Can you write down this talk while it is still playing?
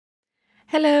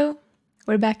Hello,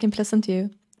 we're back in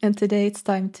Pleasantview, and today it's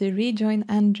time to rejoin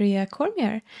Andrea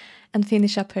Cormier and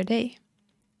finish up her day.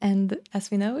 And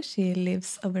as we know, she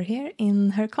lives over here in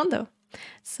her condo.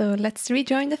 So let's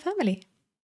rejoin the family.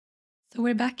 So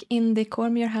we're back in the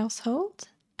Cormier household,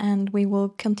 and we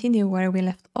will continue where we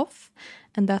left off,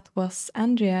 and that was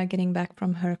Andrea getting back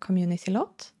from her community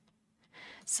lot.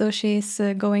 So she's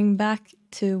going back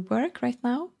to work right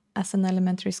now as an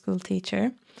elementary school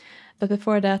teacher. But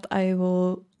before that, I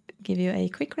will give you a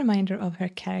quick reminder of her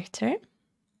character.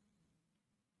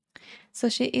 So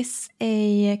she is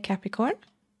a Capricorn.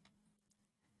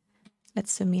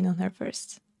 Let's zoom in on her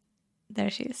first.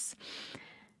 There she is.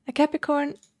 A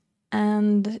Capricorn,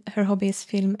 and her hobby is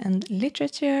film and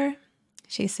literature.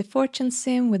 She is a fortune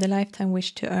sim with a lifetime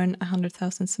wish to earn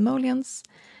 100,000 simoleons.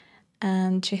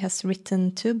 And she has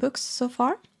written 2 books so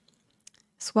far,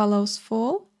 Swallows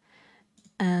Fall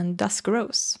and Dusk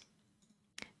Rose.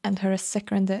 And her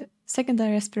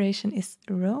secondary aspiration is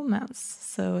romance,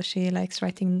 so she likes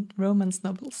writing romance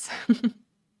novels.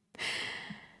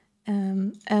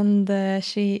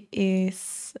 She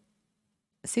is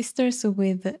sisters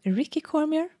with Ricky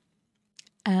Cormier,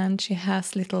 and she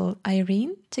has little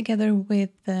Irene together with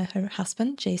her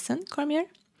husband, Jason Cormier.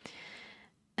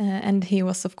 And he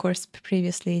was, of course,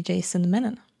 previously Jason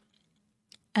Menon.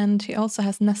 And she also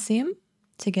has Nasim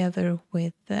together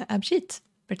with Abhijit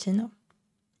Bertino.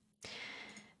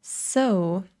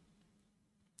 So,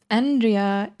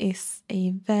 Andrea is a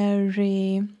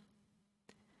very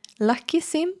lucky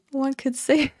sim, one could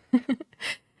say.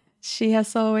 She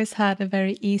has always had a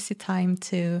very easy time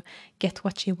to get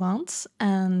what she wants,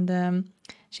 and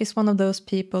she's one of those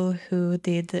people who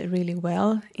did really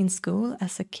well in school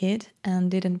as a kid and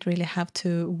didn't really have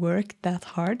to work that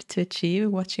hard to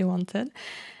achieve what she wanted.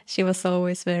 She was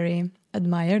always very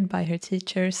admired by her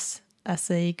teachers as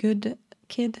a good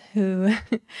kid who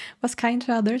was kind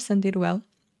to others and did well,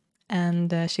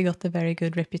 and she got a very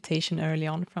good reputation early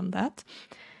on from that.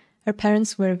 Her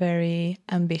parents were very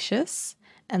ambitious,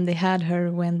 and they had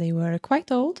her when they were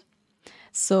quite old.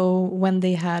 So when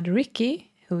they had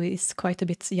Ricky, who is quite a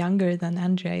bit younger than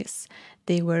Andrea is,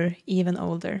 they were even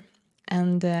older.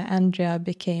 And Andrea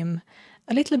became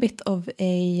a little bit of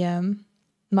a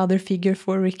mother figure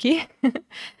for Ricky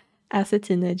as a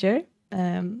teenager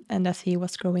and as he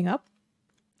was growing up.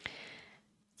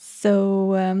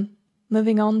 So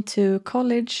moving on to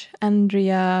college,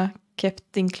 Andrea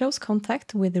kept in close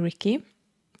contact with Ricky.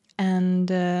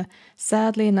 And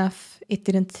sadly enough, it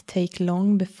didn't take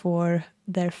long before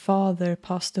their father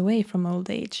passed away from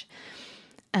old age.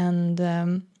 And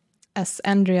as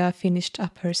Andrea finished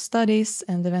up her studies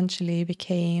and eventually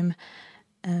became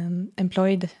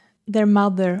employed, their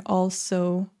mother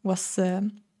also was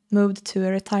moved to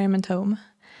a retirement home.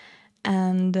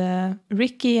 And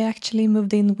Ricky actually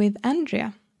moved in with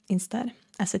Andrea instead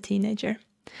as a teenager.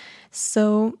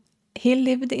 So he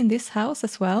lived in this house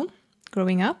as well,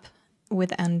 growing up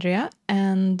with Andrea.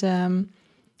 And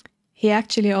he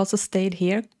actually also stayed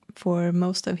here for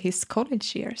most of his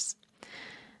college years.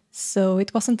 So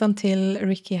it wasn't until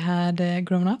Ricky had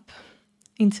grown up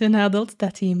into an adult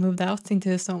that he moved out into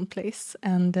his own place.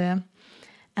 And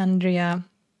Andrea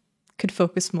could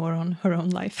focus more on her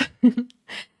own life.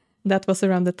 That was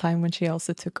around the time when she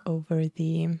also took over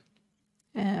the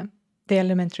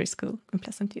elementary school in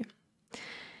Pleasantview.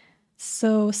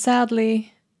 So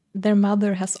sadly, their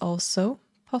mother has also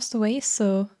passed away,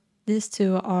 so these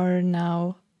two are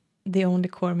now the only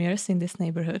Cormiers in this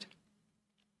neighborhood.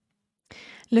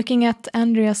 Looking at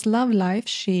Andrea's love life,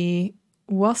 she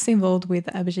was involved with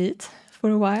Abhijit for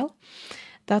a while.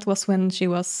 That was when she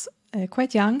was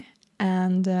quite young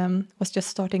and was just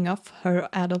starting off her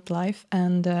adult life,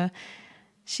 and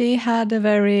she had a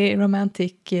very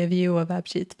romantic view of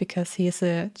Abhijit because he is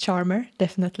a charmer,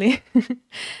 definitely.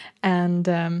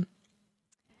 And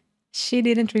she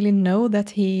didn't really know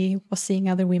that he was seeing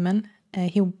other women.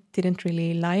 He didn't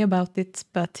really lie about it,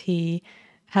 but he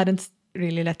hadn't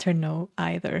really let her know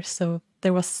either. So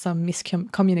there was some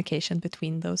miscommunication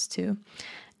between those two.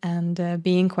 And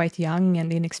being quite young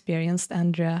and inexperienced,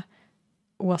 Andrea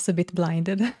was a bit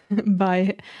blinded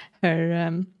by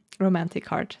her romantic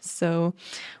heart. So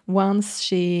once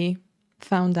she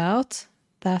found out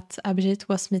that Abhijit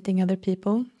was meeting other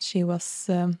people, she was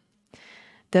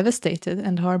devastated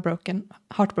and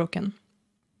heartbroken.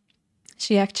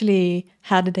 She actually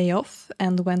had a day off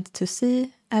and went to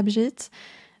see Abhijit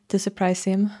to surprise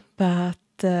him, but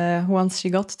once she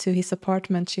got to his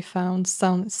apartment, she found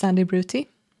Sandy Bruty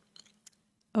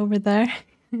over there.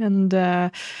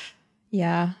 And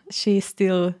yeah, she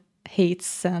still hates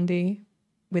Sandy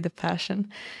with a passion,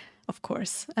 of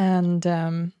course. And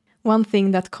One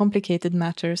thing that complicated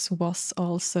matters was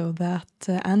also that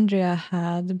Andrea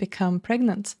had become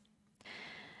pregnant.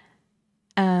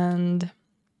 And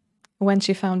when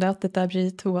she found out that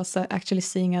Abhijit was actually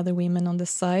seeing other women on the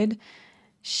side,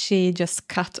 she just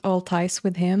cut all ties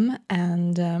with him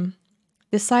and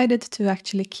decided to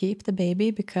actually keep the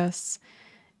baby because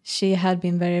she had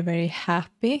been very, very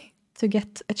happy to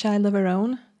get a child of her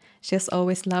own. She has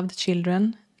always loved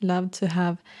children, loved to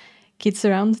have kids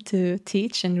around to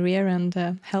teach and rear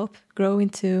and help grow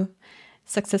into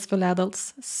successful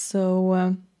adults.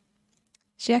 So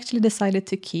she actually decided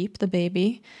to keep the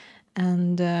baby,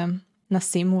 and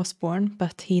Nasim was born,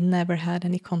 but he never had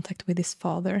any contact with his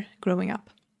father growing up.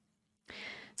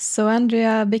 So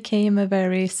Andrea became a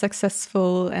very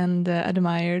successful and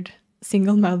admired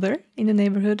single mother in the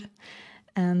neighborhood,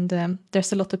 and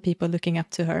there's a lot of people looking up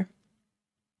to her,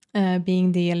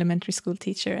 being the elementary school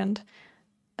teacher and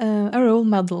a role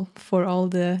model for all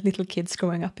the little kids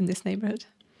growing up in this neighborhood.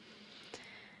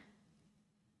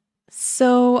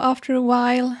 So after a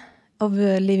while of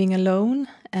living alone,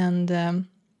 and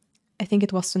I think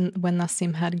it was when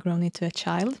Nasim had grown into a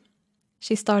child,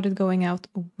 she started going out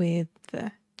with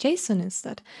Jason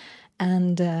instead.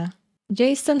 And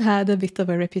Jason had a bit of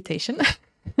a reputation,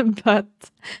 but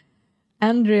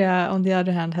Andrea, on the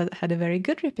other hand, had a very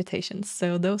good reputation.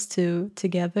 So those two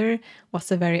together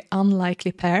was a very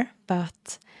unlikely pair,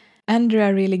 but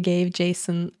Andrea really gave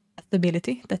Jason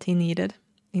stability that he needed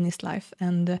in his life.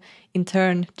 And in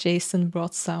turn, Jason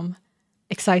brought some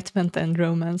excitement and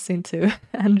romance into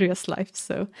Andrea's life.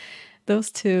 So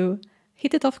those two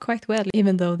hit it off quite well,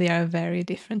 even though they are very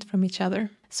different from each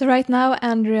other. So right now,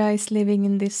 Andrea is living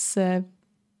in this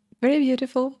very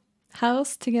beautiful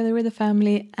house together with the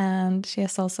family, and she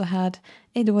has also had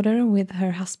a daughter with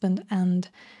her husband, and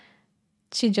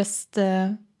she just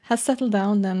has settled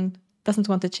down and doesn't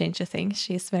want to change a thing.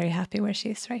 She's very happy where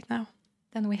she is right now.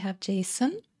 Then we have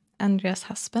Jason, Andrea's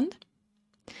husband.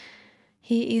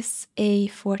 He is a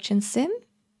fortune sim,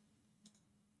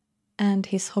 and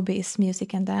his hobby is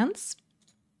music and dance.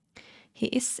 He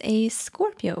is a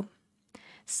Scorpio,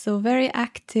 so very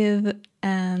active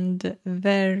and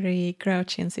very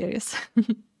grouchy and serious.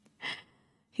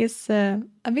 He's a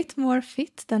bit more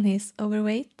fit than he's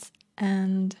overweight,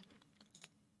 and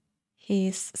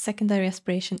his secondary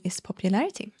aspiration is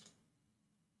popularity.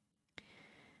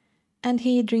 And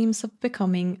he dreams of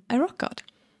becoming a rock god.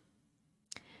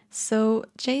 So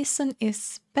Jason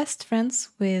is best friends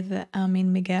with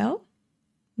Amin Miguel,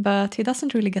 but he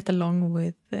doesn't really get along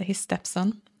with his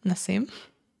stepson, Nasim.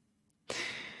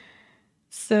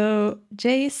 So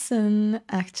Jason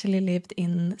actually lived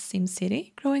in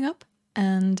SimCity growing up,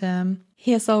 and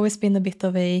he has always been a bit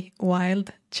of a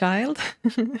wild child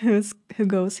who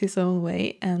goes his own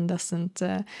way and doesn't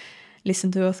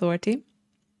listen to authority.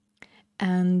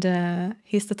 And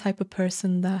he's the type of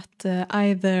person that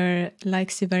either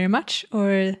likes you very much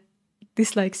or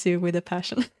dislikes you with a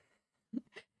passion.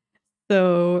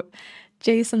 So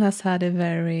Jason has had a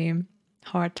very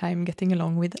hard time getting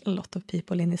along with a lot of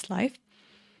people in his life.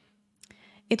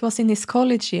 It was in his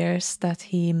college years that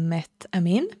he met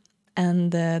Amin,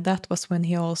 and that was when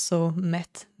he also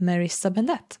met Marissa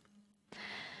Bennett.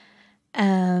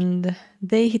 And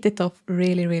they hit it off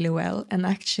really, really well and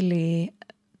actually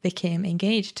became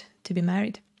engaged to be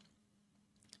married.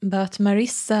 But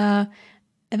Marissa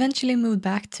eventually moved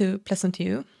back to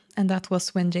Pleasantview, and that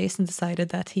was when Jason decided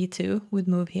that he too would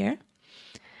move here.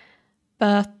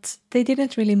 But they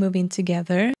didn't really move in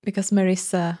together because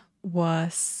Marissa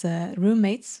was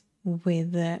roommates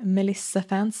with Melissa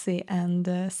Fancy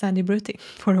and Sandy Bruty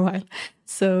for a while.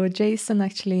 So Jason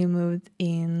actually moved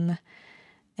in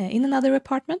another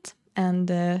apartment and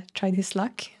tried his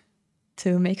luck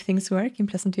to make things work in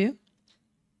Pleasantview.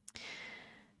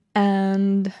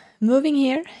 And moving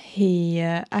here, he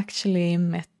actually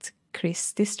met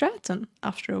Christy Stratton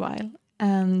after a while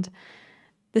and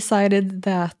decided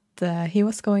that he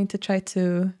was going to try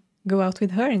to go out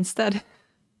with her instead.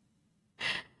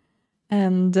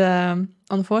 And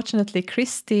unfortunately,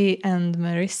 Christy and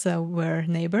Marissa were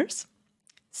neighbors.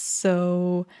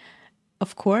 So,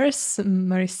 of course,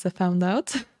 Marissa found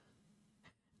out.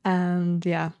 And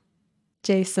yeah,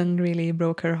 Jason really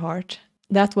broke her heart.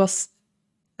 That was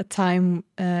a time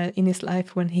in his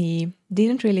life when he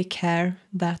didn't really care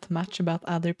that much about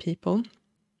other people.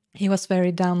 He was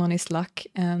very down on his luck,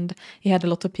 and he had a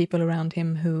lot of people around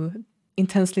him who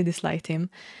intensely disliked him.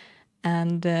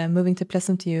 And moving to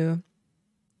Pleasantview,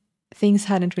 things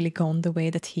hadn't really gone the way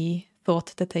that he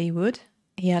thought that they would.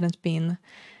 He hadn't been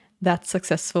that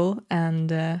successful,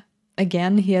 and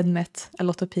again, he had met a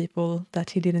lot of people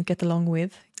that he didn't get along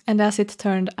with. And as it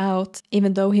turned out,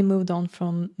 even though he moved on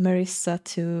from Marissa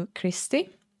to Christy,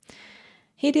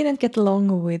 he didn't get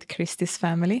along with Christy's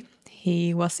family.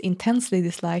 He was intensely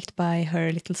disliked by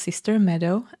her little sister,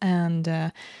 Meadow,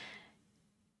 and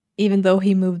even though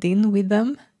he moved in with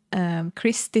them,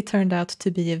 Christy turned out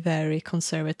to be a very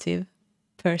conservative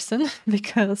person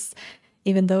because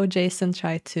even though Jason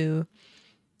tried to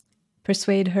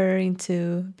persuade her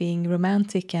into being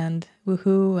romantic and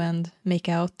woohoo and make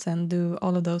out and do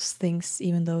all of those things,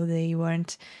 even though they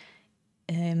weren't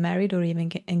married or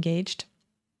even engaged,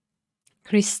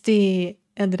 Christy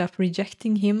ended up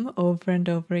rejecting him over and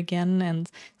over again and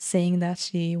saying that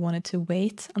she wanted to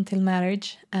wait until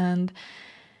marriage. And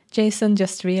Jason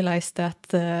just realized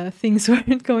that things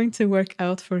weren't going to work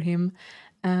out for him,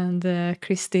 and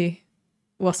Christy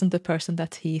wasn't the person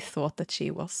that he thought that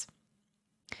she was.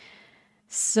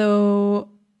 So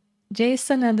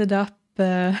Jason ended up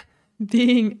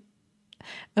being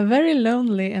a very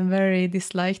lonely and very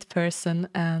disliked person,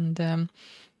 and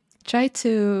tried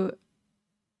to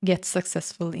get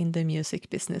successful in the music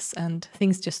business, and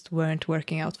things just weren't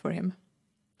working out for him.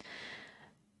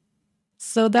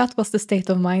 So that was the state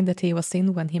of mind that he was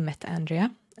in when he met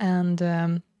Andrea.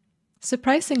 And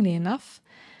surprisingly enough,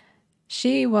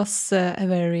 she was a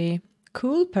very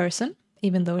cool person,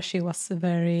 even though she was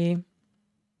very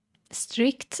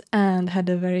strict and had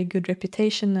a very good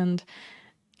reputation and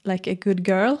like a good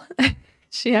girl.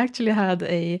 She actually had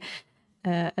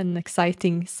an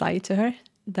exciting side to her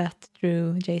that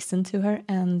drew Jason to her,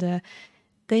 and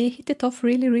they hit it off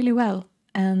really, really well,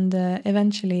 and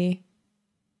eventually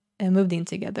moved in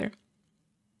together.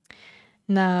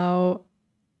 Now,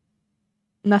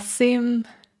 Nasim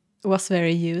was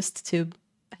very used to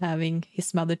having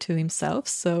his mother to himself,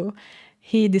 so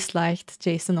he disliked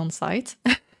Jason on sight.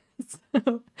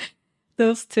 So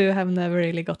those two have never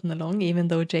really gotten along, even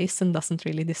though Jason doesn't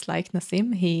really dislike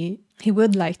Nasim. He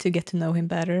would like to get to know him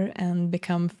better and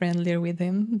become friendlier with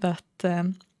him, but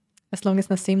as long as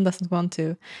Nasim doesn't want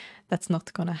to, that's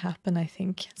not gonna happen, I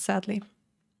think, sadly.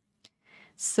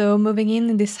 So moving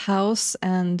in this house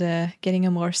and getting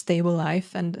a more stable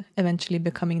life and eventually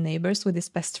becoming neighbors with his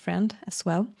best friend as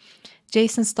well,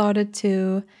 Jason started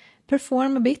to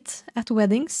perform a bit at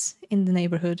weddings in the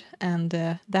neighborhood, and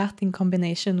that in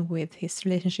combination with his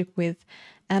relationship with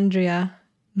Andrea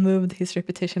moved his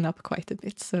reputation up quite a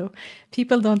bit. So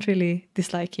people don't really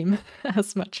dislike him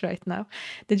as much right now.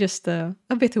 They're just a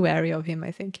bit wary of him,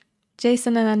 I think.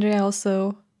 Jason and Andrea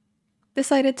also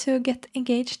decided to get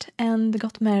engaged and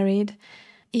got married.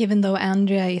 Even though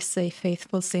Andrea is a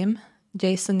faithful sim,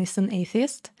 Jason is an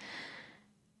atheist.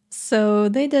 So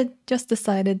they just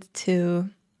decided to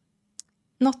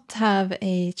not have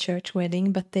a church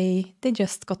wedding, but they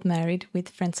just got married with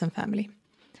friends and family.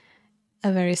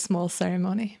 A very small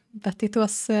ceremony, but it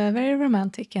was very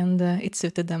romantic, and it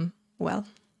suited them well.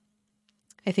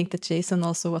 I think that Jason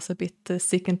also was a bit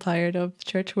sick and tired of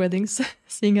church weddings,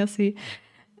 seeing as he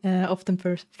often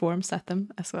performs at them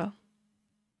as well.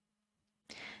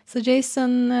 So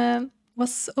Jason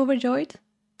was overjoyed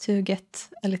to get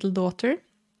a little daughter,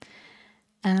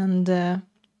 and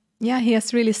yeah, he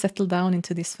has really settled down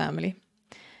into this family.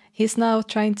 He's now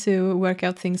trying to work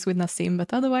out things with Nasim,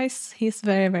 but otherwise he's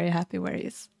very, very happy where he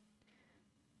is.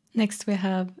 Next we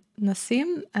have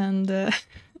Nasim, and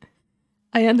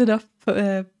I ended up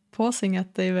pausing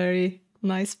at a very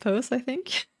nice pose, I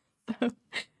think. So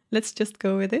let's just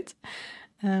go with it.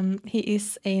 He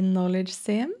is a knowledge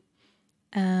sim,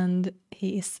 and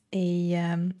he is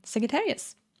a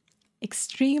Sagittarius.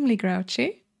 Extremely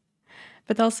grouchy,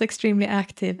 but also extremely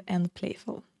active and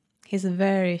playful. He's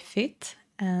very fit,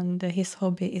 and his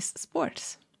hobby is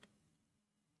sports.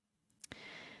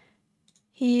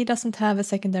 He doesn't have a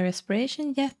secondary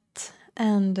aspiration yet,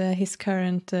 and his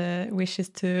current wish is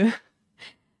to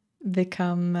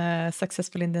become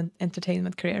successful in the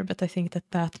entertainment career, but I think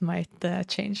that might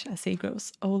change as he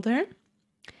grows older.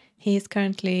 He is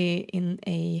currently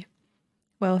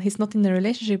he's not in a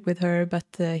relationship with her, but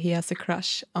he has a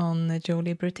crush on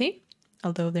Jolie Brutti,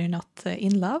 although they're not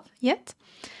in love yet.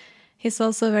 He's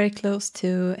also very close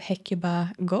to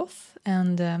Hecuba Goth,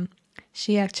 and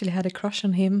she actually had a crush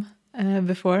on him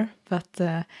before,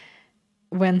 but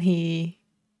when he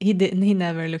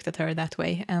never looked at her that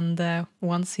way. And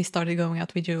once he started going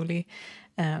out with Julie,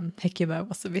 Hecuba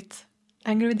was a bit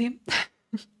angry with him.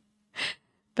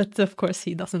 But of course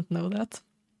he doesn't know that.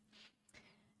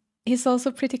 He's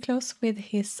also pretty close with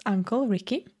his uncle,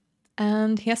 Ricky,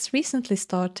 and he has recently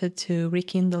started to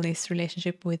rekindle his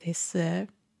relationship with his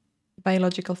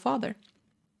biological father.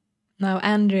 Now,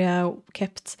 Andrea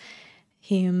kept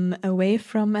him away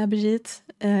from Abhijit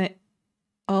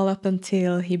all up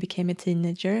until he became a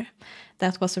teenager.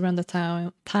 That was around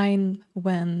the time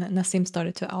when Nasim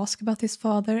started to ask about his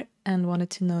father and wanted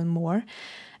to know more.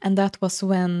 And that was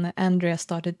when Andrea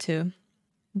started to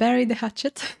bury the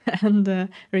hatchet and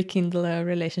rekindle a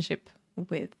relationship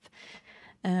with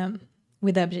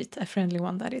Abhijit, a friendly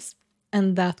one, that is.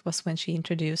 And that was when she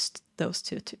introduced those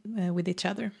two with each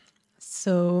other.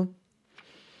 So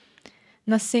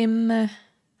Nasim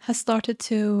has started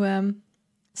to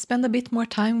spend a bit more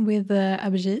time with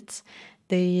Abhijit.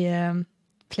 They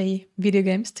play video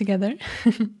games together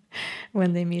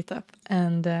when they meet up.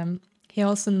 And he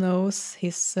also knows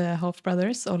his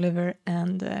half-brothers, Oliver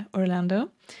and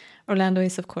Orlando. Orlando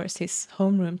is, of course, his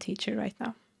homeroom teacher right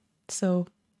now. So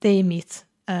they meet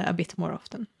a bit more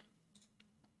often.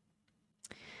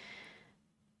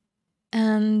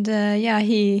 And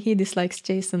he dislikes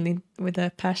Jason with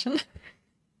a passion.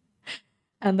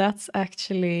 And that's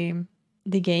actually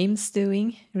the game's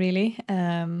doing, really.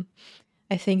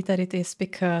 I think that it is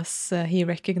because he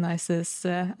recognizes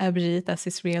Abhijit as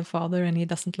his real father, and he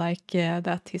doesn't like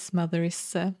that his mother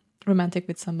is romantic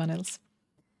with someone else.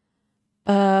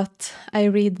 But I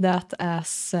read that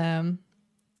as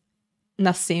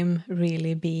Nasim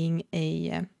really being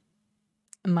a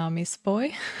mommy's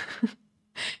boy.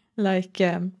 Like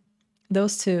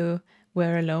those two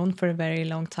were alone for a very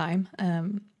long time.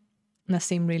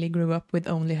 Nasim really grew up with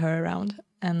only her around.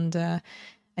 And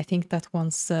I think that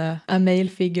once a male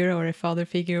figure or a father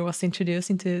figure was introduced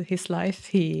into his life,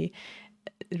 he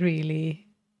really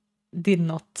did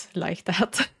not like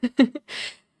that.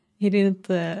 He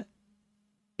didn't.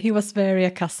 He was very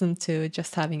accustomed to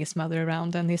just having his mother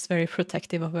around, and he's very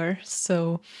protective of her.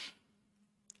 So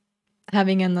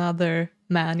having another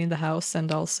man in the house,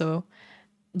 and also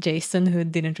Jason, who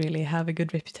didn't really have a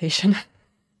good reputation,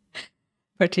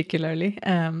 particularly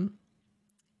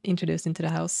introduced into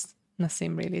the house,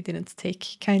 Nasim really didn't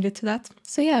take kindly to that.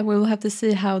 So yeah, we will have to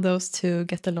see how those two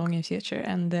get along in future,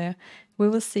 and we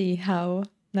will see how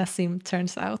Nasim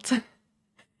turns out.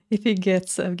 If he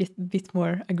gets a bit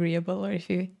more agreeable, or if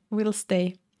he will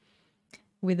stay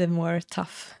with a more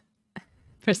tough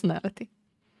personality.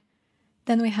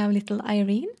 Then we have little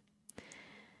Irene,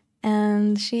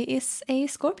 and she is a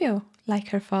Scorpio, like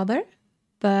her father,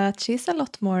 but she's a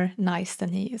lot more nice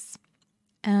than he is.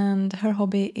 And her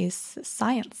hobby is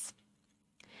science.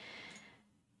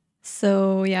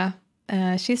 So yeah,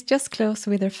 she's just close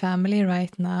with her family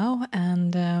right now,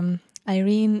 and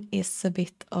Irene is a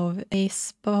bit of a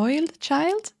spoiled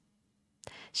child.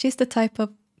 She's the type of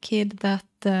kid that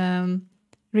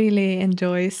really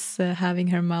enjoys having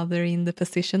her mother in the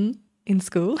position in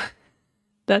school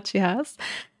that she has.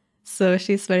 So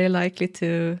she's very likely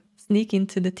to sneak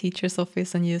into the teacher's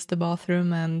office and use the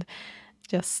bathroom and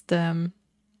just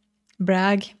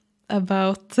brag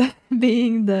about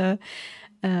being the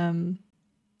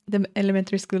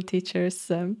elementary school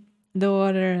teacher's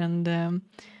daughter, and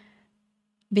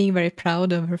being very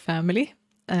proud of her family.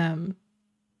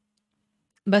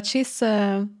 But she's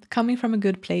coming from a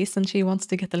good place, and she wants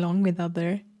to get along with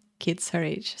other kids her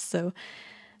age. So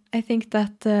I think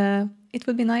that it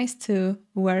would be nice to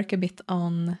work a bit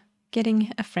on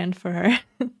getting a friend for her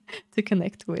to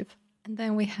connect with. And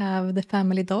then we have the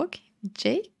family dog,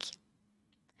 Jake,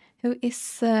 who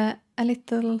is a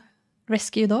little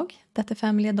rescue dog that the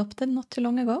family adopted not too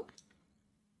long ago.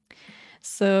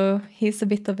 So he's a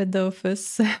bit of a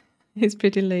doofus. He's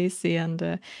pretty lazy,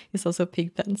 and he's also a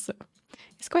pig pen, so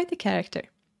he's quite a character.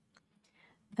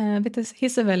 But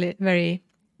he's a very, very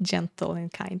gentle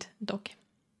and kind dog.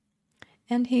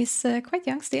 And he's quite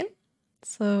young still,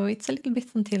 so it's a little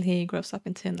bit until he grows up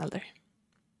into an elder.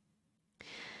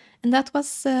 And that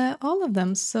was all of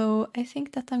them, so I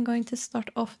think that I'm going to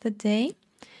start off the day.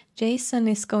 Jason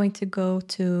is going to go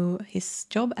to his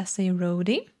job as a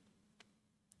roadie.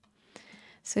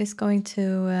 So he's going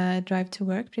to drive to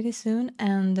work pretty soon,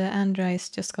 and Andrea is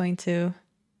just going to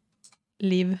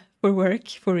leave for work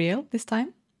for real this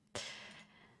time.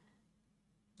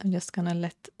 I'm just gonna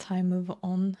let time move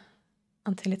on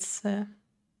until it's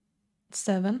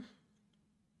 7.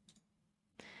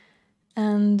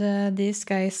 And these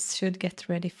guys should get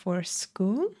ready for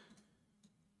school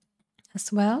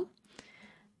as well.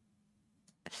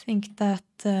 I think that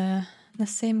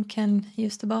Nasim can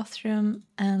use the bathroom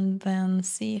and then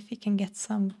see if he can get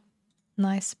some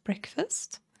nice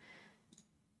breakfast.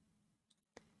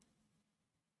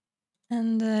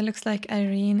 And looks like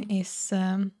Irene is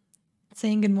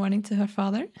saying good morning to her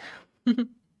father.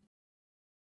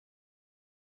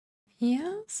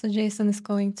 Yeah, so Jason is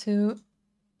going to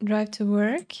drive to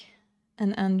work,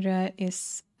 and Andrea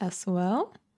is as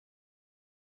well.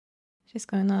 She's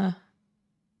gonna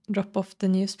drop off the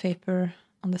newspaper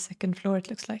on the second floor, it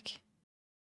looks like.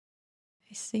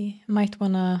 I see. Might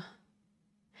wanna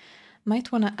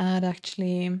add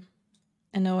actually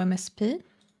an OMSP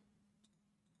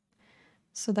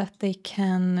so that they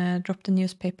can drop the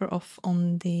newspaper off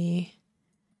on the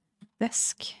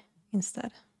desk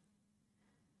instead.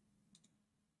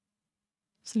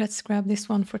 So let's grab this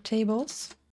one for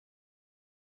tables.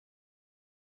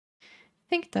 I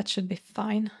think that should be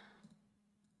fine.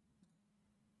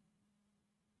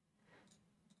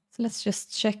 So let's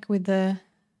just check with the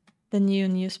new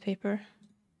newspaper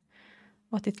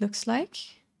what it looks like.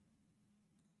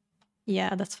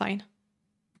 Yeah, that's fine.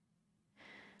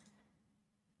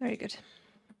 Very good.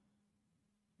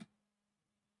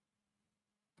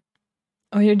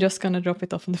 Oh, you're just gonna drop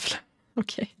it off on the floor.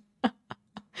 Okay.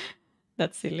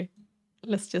 That's silly.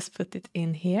 Let's just put it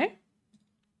in here.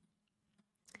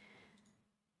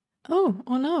 Oh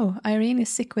no, Irene is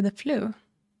sick with the flu.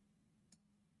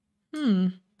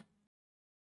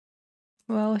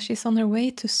 Well, she's on her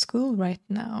way to school right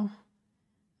now.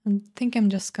 I think I'm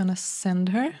just gonna send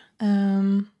her,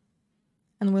 and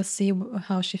we'll see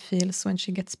how she feels when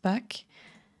she gets back.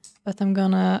 But I'm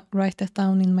gonna write that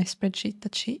down in my spreadsheet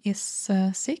that she is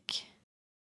sick.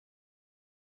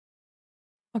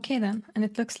 Okay then, and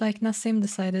it looks like Nasim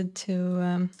decided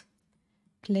to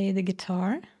play the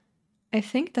guitar. I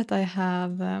think that I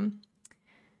have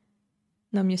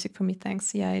no music for me,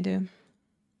 thanks. Yeah, I do.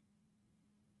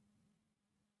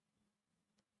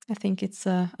 I think it's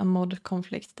a mod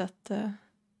conflict that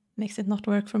makes it not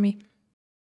work for me.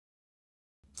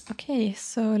 Okay,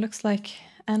 so it looks like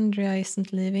Andrea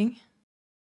isn't leaving.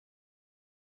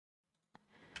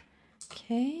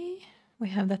 Okay, we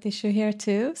have that issue here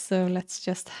too, so let's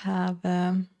just have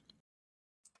a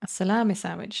salami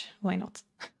sandwich. Why not?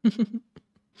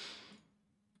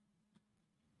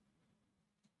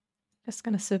 Just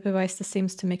gonna supervise the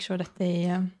Sims to make sure that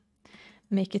they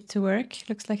make it to work.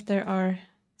 Looks like there are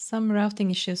some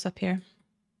routing issues up here.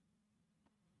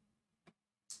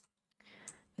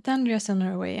 But Andrea's on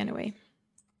her way anyway.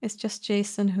 It's just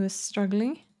Jason who is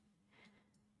struggling.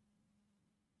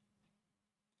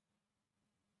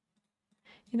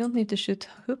 You don't need to shoot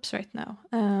hoops right now.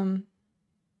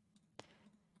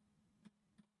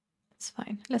 It's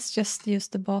fine. Let's just use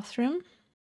the bathroom.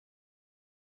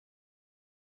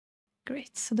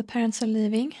 Great, so the parents are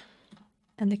leaving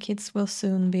and the kids will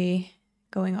soon be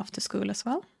going off to school as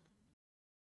well.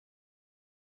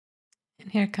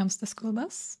 And here comes the school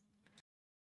bus.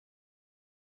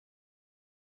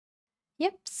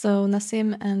 Yep, so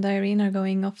Nasim and Irene are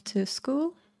going off to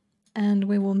school and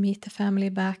we will meet the family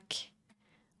back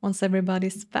once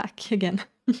everybody's back again.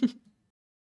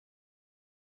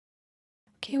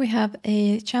 Okay, we have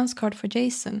a chance card for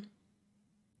Jason.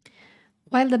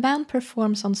 While the band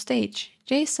performs on stage,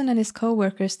 Jason and his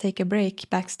co-workers take a break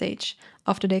backstage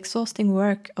after the exhausting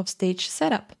work of stage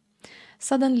setup.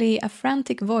 Suddenly, a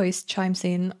frantic voice chimes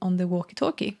in on the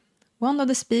walkie-talkie. One of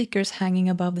the speakers hanging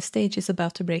above the stage is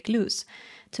about to break loose.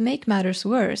 To make matters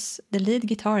worse, the lead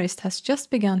guitarist has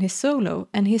just begun his solo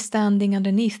and he's standing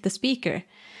underneath the speaker.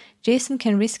 Jason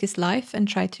can risk his life and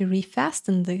try to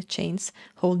refasten the chains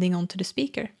holding onto the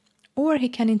speaker. Or he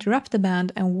can interrupt the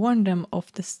band and warn them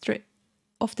off the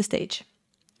stage.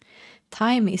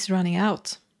 Time is running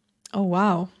out. Oh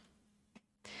wow.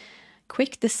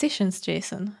 Quick decisions,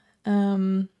 Jason.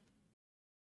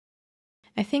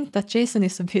 I think that Jason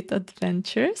is a bit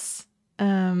adventurous.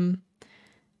 And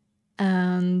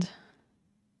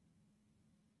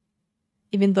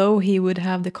even though he would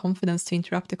have the confidence to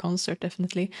interrupt the concert,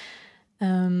 definitely,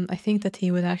 I think that he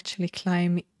would actually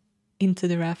climb into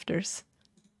the rafters.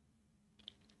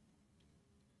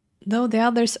 Though the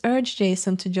others urge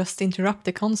Jason to just interrupt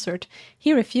the concert,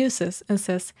 he refuses and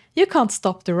says, "You can't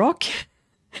stop the rock,"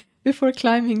 before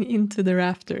climbing into the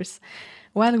rafters.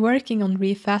 While working on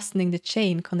refastening the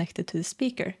chain connected to the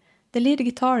speaker, the lead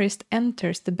guitarist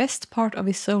enters the best part of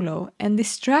his solo and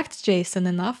distracts Jason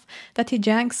enough that he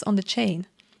janks on the chain.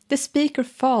 The speaker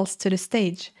falls to the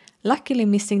stage, luckily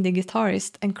missing the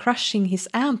guitarist and crushing his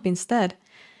amp instead.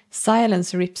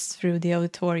 Silence rips through the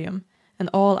auditorium, and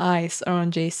all eyes are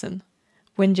on Jason.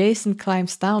 When Jason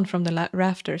climbs down from the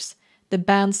rafters, the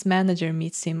band's manager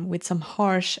meets him with some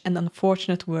harsh and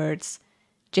unfortunate words.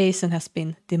 Jason has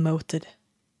been demoted.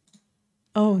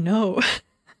 Oh no.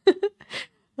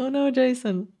 Oh no,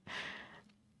 Jason.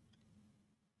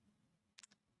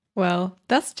 Well,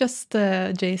 that's just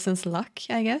Jason's luck,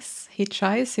 I guess. He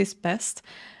tries his best,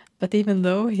 but even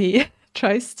though he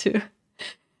tries to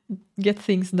get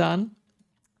things done,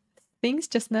 things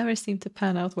just never seem to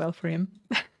pan out well for him.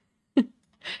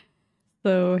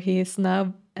 So he is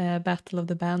now Battle of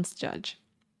the Bands judge.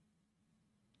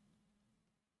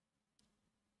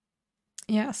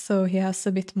 Yeah, so he has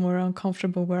a bit more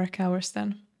uncomfortable work hours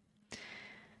then.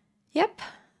 Yep,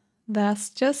 that's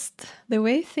just the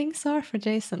way things are for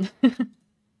Jason.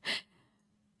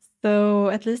 So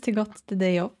at least he got the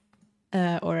day off.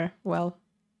 The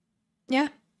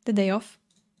day off.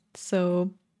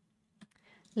 So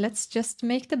let's just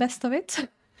make the best of it.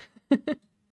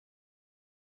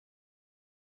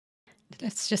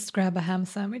 Let's just grab a ham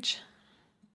sandwich.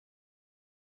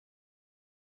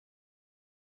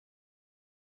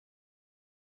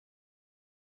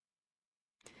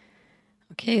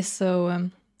 Okay, so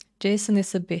Jason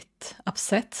is a bit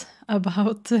upset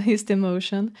about his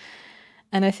demotion.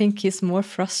 And I think he's more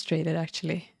frustrated,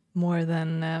 actually, more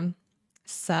than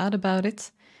sad about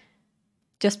it.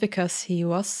 Just because he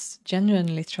was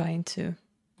genuinely trying to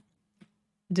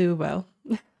do well.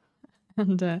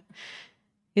 And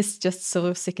he's just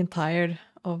so sick and tired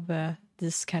of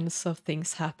these kinds of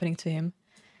things happening to him.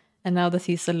 And now that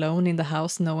he's alone in the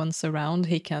house, no one's around,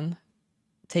 he can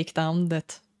take down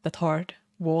that hard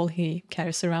wall he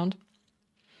carries around.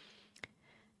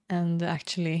 And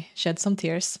actually shed some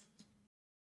tears.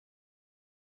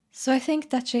 So I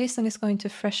think that Jason is going to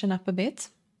freshen up a bit.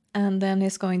 And then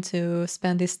he's going to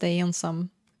spend his day on some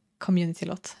community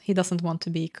lot. He doesn't want to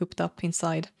be cooped up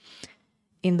inside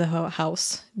in the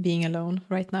house, being alone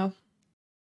right now.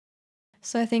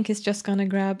 So I think he's just gonna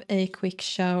grab a quick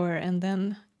shower and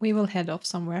then we will head off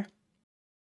somewhere.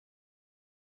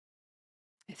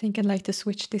 I think I'd like to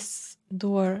switch this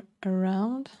door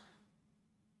around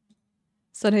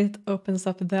so that it opens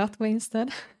up that way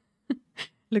instead.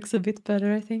 Looks a bit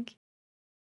better, I think.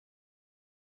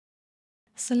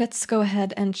 So let's go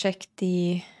ahead and check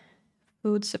the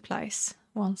food supplies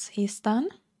once he's done.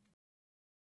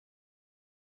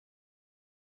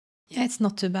 Yeah, it's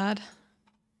not too bad.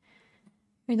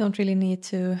 We don't really need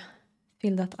to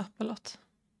fill that up a lot.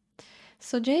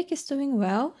 So Jake is doing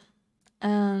well,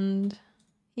 and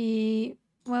he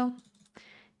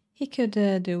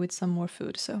could do with some more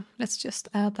food, so let's just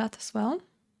add that as well.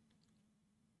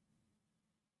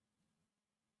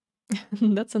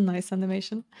 That's a nice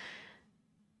animation.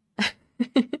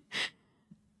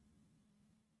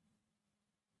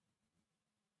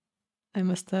 I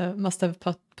must have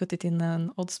put it in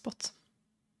an odd spot.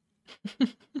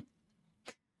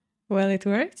 Well, it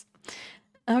worked.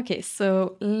 Okay,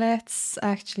 so let's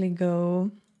actually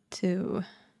go to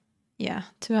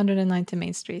 290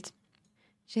 Main Street.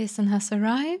 Jason has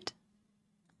arrived.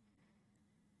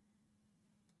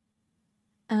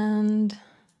 And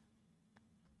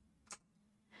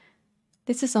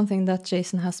this is something that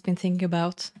Jason has been thinking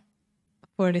about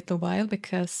for a little while,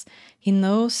 because he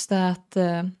knows that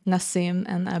Nasim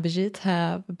and Abhijit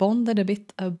have bonded a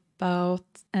bit about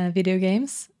video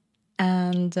games.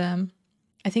 And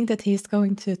I think that he's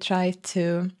going to try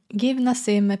to give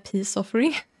Nasim a peace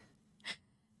offering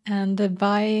and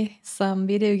buy some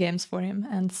video games for him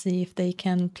and see if they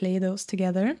can play those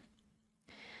together.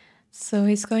 So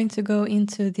he's going to go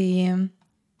into the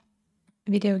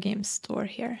video game store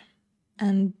here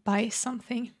and buy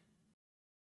something.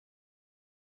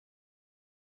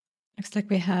 Looks like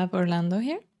we have Orlando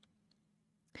here.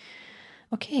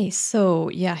 Okay, so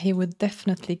yeah, he would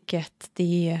definitely get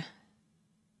the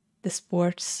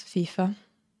sports FIFA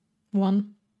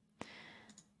one.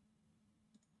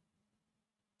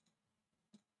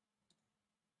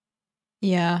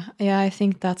 Yeah, I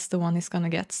think that's the one he's gonna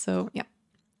get. So yeah,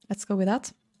 let's go with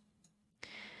that.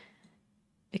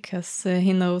 Because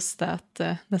he knows that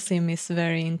Nasim is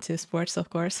very into sports, of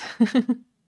course.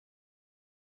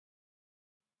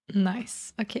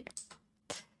 Nice, okay.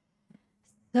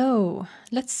 So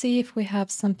let's see if we have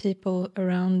some people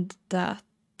around that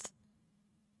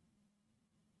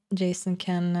Jason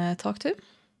can talk to.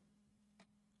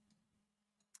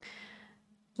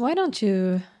 Why don't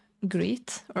you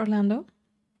greet Orlando?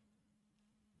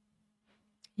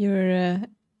 You're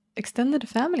extended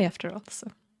family after all, so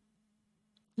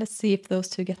let's see if those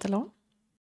two get along.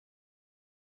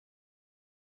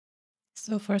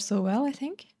 So far so well, I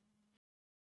think.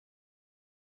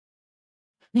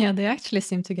 Yeah, they actually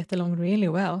seem to get along really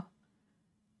well.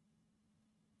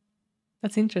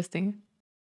 That's interesting.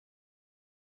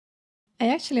 I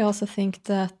actually also think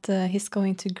that he's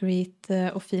going to greet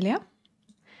Ophelia.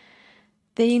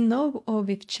 They know of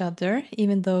each other,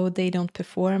 even though they don't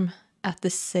perform at the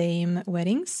same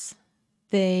weddings.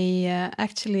 They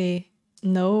actually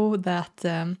know that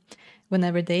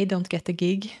whenever they don't get a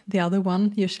gig, the other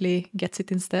one usually gets it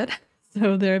instead.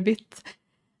 So they're a bit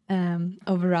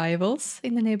of rivals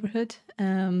in the neighborhood,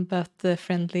 but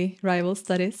friendly rivals,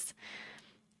 that is.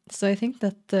 So I think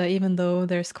that even though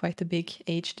there's quite a big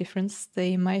age difference,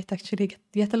 they might actually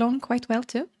get along quite well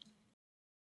too.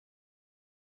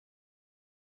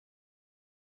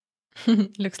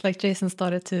 Looks like Jason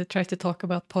started to try to talk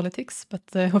about politics, but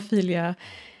Ophelia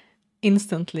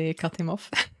instantly cut him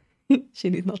off. She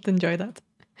did not enjoy that.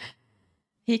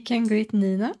 He can greet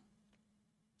Nina.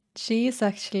 She is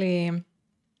actually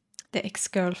the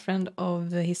ex-girlfriend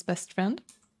of his best friend.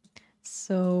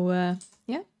 So,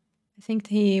 yeah, I think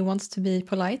he wants to be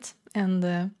polite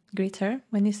and greet her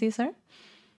when he sees her.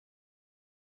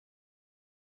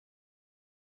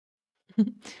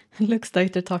 Looks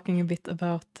like they're talking a bit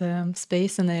about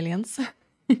space and aliens.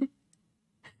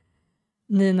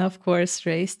 Nina, of course,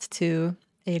 raised two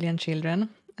alien children,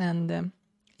 and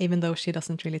even though she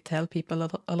doesn't really tell people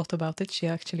a lot about it, she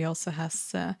actually also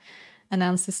has an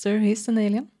ancestor who's an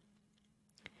alien.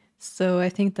 So I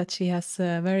think that she has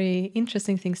very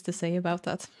interesting things to say about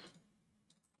that.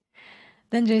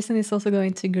 Then Jason is also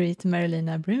going to greet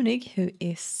Marilina Brunig, who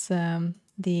is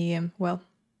the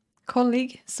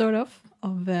colleague, sort of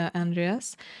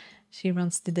Andreas. She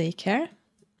runs the daycare.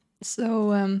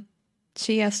 So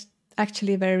she has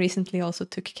actually very recently also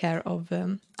took care of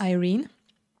Irene.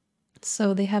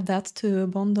 So they have that to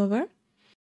bond over.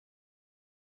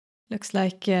 Looks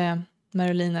like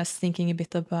Marilina is thinking a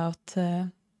bit about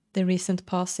the recent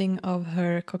passing of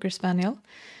her Cocker Spaniel.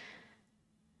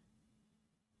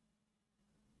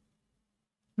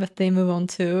 But they move on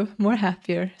to more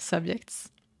happier subjects.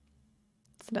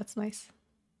 So that's nice.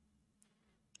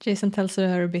 Jason tells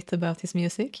her a bit about his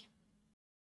music.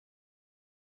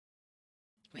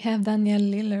 We have Danielle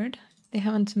Lillard. They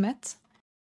haven't met.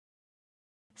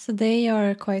 So they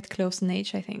are quite close in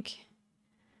age, I think.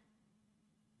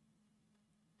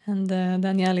 And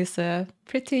Danielle is a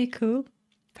pretty cool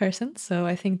person. So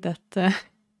I think that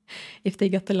if they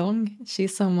get along,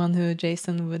 she's someone who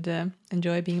Jason would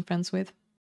enjoy being friends with.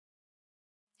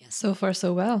 Yeah, so far,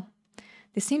 so well.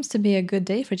 This seems to be a good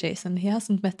day for Jason. He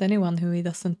hasn't met anyone who he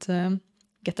doesn't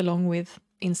get along with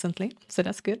instantly. So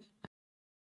that's good.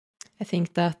 I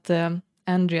think that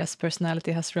Andrea's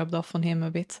personality has rubbed off on him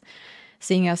a bit.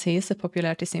 Seeing as he is a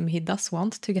popularity sim, he does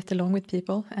want to get along with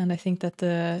people. And I think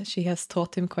that she has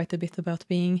taught him quite a bit about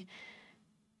being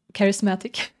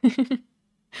charismatic.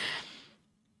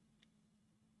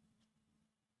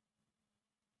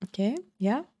 Okay,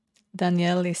 yeah.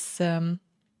 Danielle is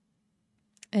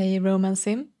a romance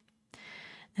sim.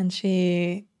 And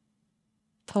she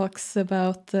talks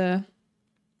about her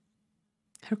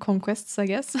conquests, I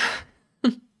guess.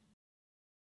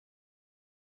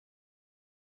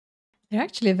 They're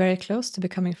actually very close to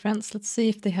becoming friends. Let's see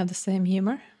if they have the same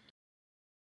humor.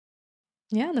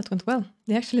 Yeah, that went well.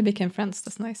 They actually became friends.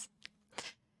 That's nice.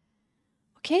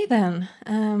 Okay, then.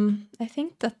 I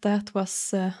think that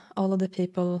was all of the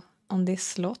people on this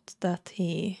slot that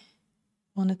he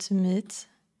wanted to meet.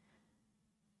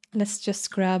 Let's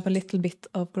just grab a little bit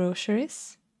of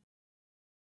groceries.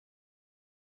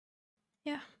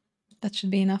 Yeah, that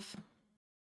should be enough.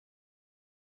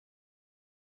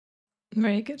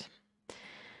 Very good.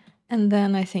 And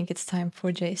then I think it's time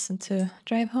for Jason to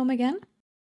drive home again.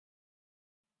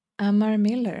 Amar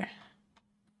Miller.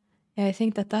 Yeah, I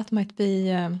think that might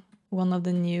be one of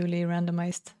the newly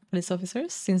randomized police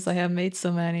officers, since I have made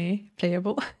so many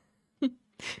playable.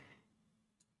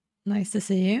 Nice to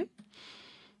see you.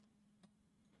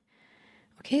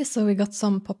 Okay, so we got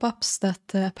some pop-ups that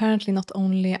apparently not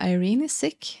only Irene is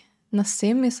sick,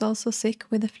 Nasim is also sick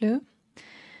with the flu.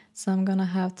 So I'm gonna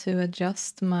have to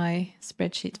adjust my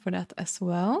spreadsheet for that as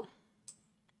well.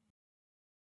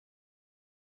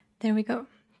 There we go.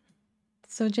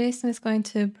 So Jason is going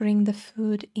to bring the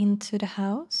food into the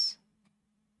house.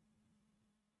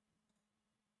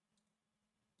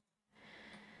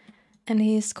 And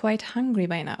he's quite hungry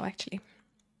by now, actually.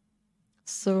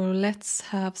 So let's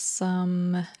have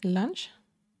some lunch.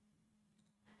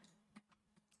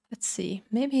 Let's see.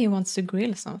 Maybe he wants to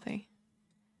grill something.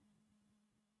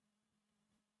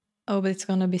 Oh, but it's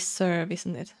gonna be served,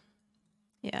 isn't it?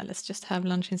 Yeah, let's just have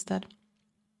lunch instead.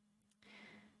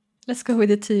 Let's go with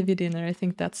the TV dinner. I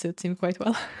think that suits him quite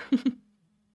well.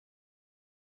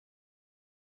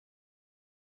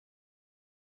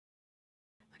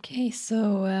 Okay,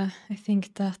 so I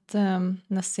think that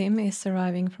Nasim is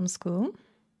arriving from school.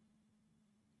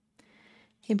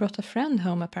 He brought a friend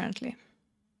home, apparently.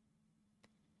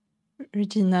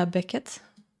 Regina Beckett.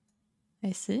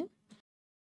 I see.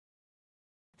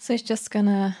 So he's just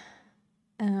gonna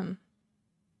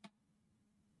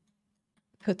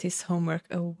put his homework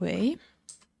away.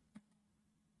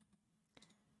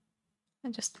 I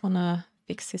just wanna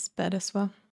fix his bed as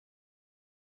well.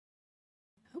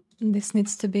 Oh, This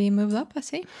needs to be moved up, I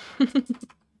see.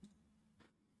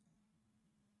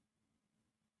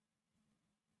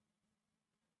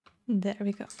 There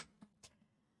we go.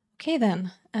 Okay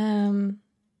then. Yeah,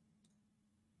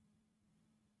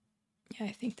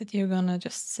 I think that you're gonna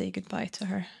just say goodbye to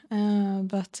her.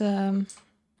 But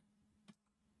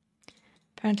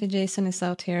apparently Jason is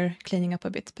out here cleaning up a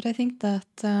bit. But I think that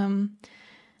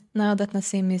now that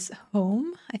Nasim is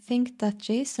home, I think that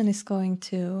Jason is going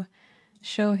to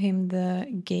show him the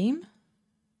game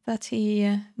that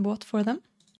he bought for them.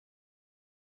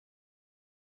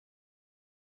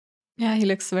 Yeah, he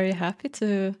looks very happy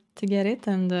to get it,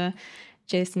 and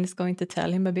Jason is going to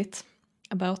tell him a bit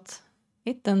about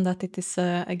it and that it is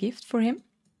a gift for him.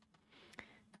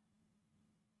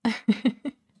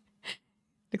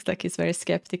 Looks like he's very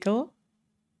skeptical.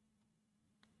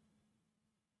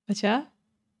 But yeah,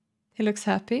 he looks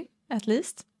happy, at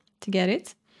least, to get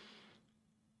it.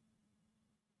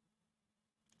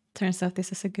 Turns out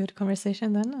this is a good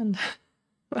conversation then, and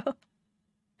well,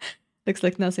 looks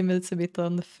like Nasim is a bit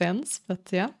on the fence, but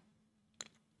yeah.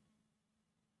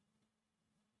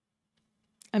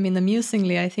 I mean,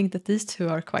 amusingly, I think that these two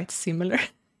are quite similar.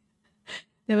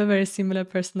 They have a very similar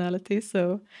personality,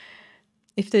 so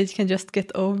if they can just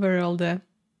get over all the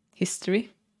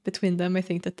history between them, I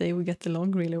think that they will get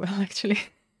along really well, actually.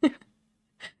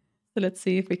 So let's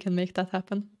see if we can make that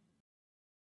happen.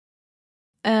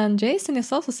 And Jason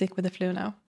is also sick with the flu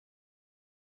now.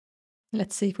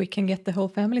 Let's see if we can get the whole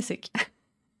family sick.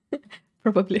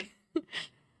 Probably.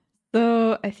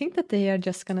 So I think that they are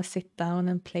just gonna sit down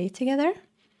and play together.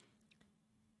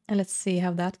 And let's see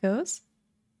how that goes.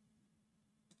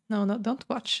 No, don't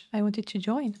watch. I want you to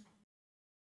join.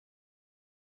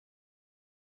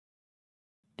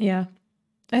 Yeah,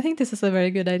 I think this is a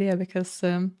very good idea because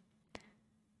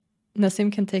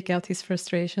Nasim can take out his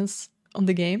frustrations on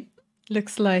the game.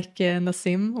 Looks like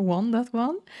Nasim won that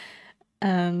one.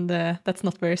 And that's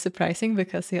not very surprising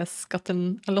because he has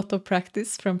gotten a lot of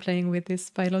practice from playing with his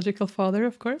biological father,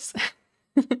 of course.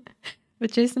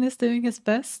 But Jason is doing his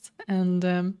best, and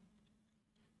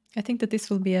I think that this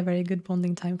will be a very good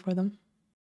bonding time for them.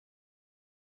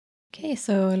 Okay,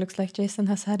 so it looks like Jason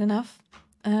has had enough.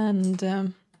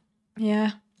 And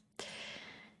yeah,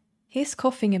 he's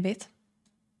coughing a bit.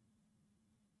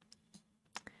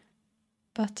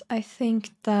 But I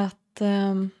think that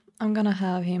I'm gonna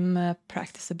have him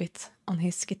practice a bit on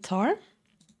his guitar.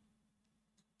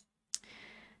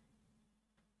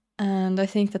 And I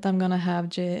think that I'm gonna have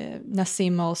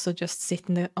Nasim also just sit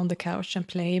on the couch and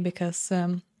play because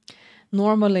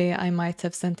normally I might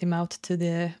have sent him out to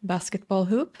the basketball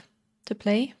hoop to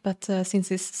play, but since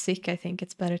he's sick, I think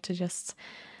it's better to just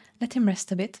let him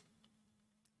rest a bit.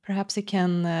 Perhaps he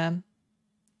can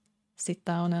sit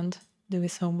down and do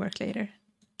his homework later.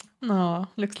 No,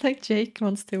 looks like Jake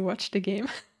wants to watch the game.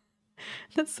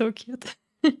 That's so cute.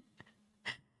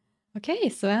 Okay,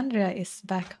 so Andrea is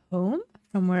back home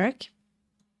from work.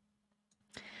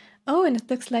 Oh, and it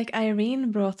looks like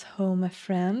Irene brought home a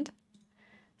friend.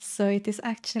 So it is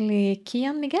actually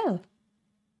Kian Miguel.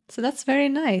 So that's very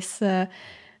nice.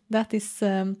 That is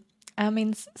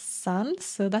Amin's son.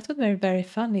 So that would be very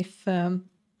fun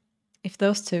if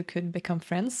those two could become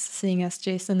friends, seeing as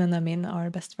Jason and Amin are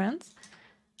best friends.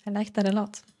 I like that a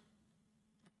lot.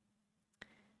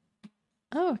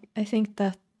 Oh, I think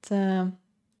that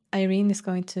Irene is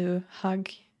going to hug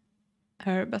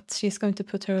her, but she's going to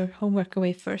put her homework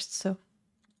away first, so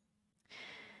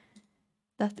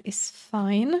that is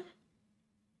fine.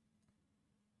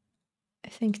 I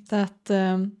think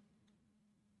that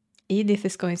Edith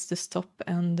is going to stop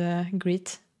and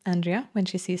greet Andrea when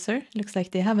she sees her. Looks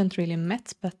like they haven't really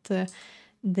met, but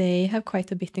they have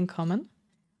quite a bit in common.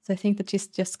 So I think that she's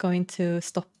just going to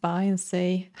stop by and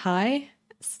say hi,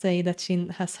 say that she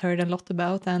has heard a lot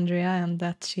about Andrea and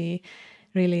that she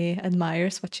really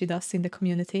admires what she does in the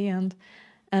community. And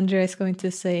Andrea is going to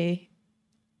say,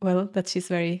 well, that she's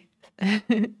very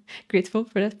grateful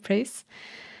for that praise.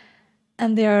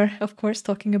 And they are, of course,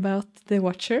 talking about the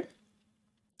Watcher,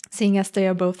 seeing as they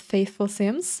are both faithful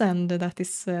Sims, and that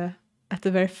is at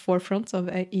the very forefront of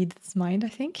Edith's mind, I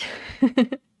think.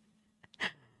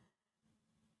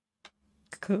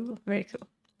 Cool, very cool.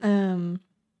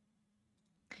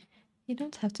 You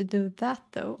don't have to do that,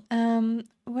 though.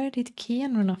 Where did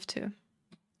Kian run off to?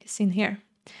 He's in here.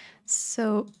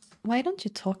 So why don't you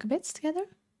talk a bit together?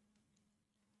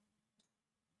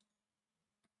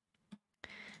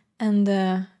 And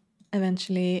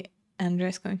eventually Andrea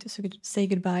is going to say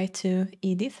goodbye to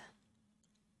Edith.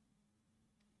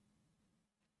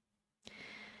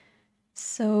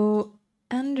 So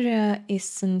Andrea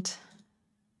isn't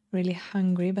really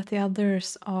hungry, but the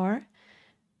others are.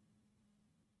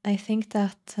 I think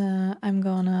that I'm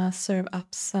gonna serve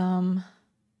up some...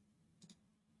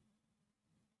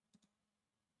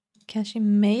 Can she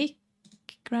make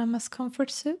Grandma's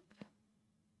comfort soup?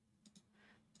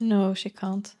 No, she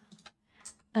can't.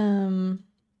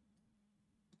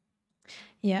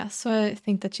 Yeah, so I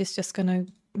think that she's just gonna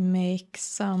make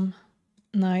some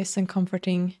nice and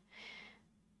comforting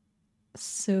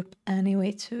soup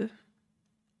anyway to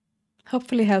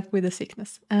hopefully help with the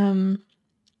sickness. Well,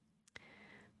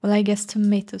 I guess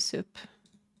tomato soup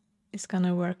is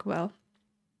gonna work well.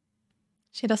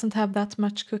 She doesn't have that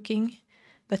much cooking,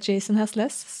 but Jason has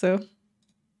less, so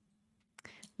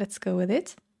let's go with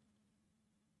it.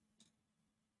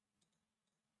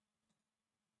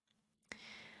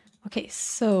 Okay,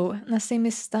 so Nasim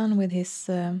is done with his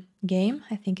game.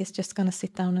 I think he's just gonna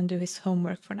sit down and do his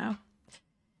homework for now.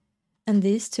 And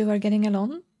these two are getting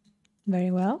along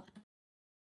very well.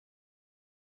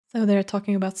 So they're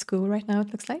talking about school right now,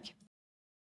 it looks like.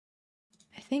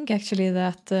 I think actually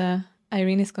that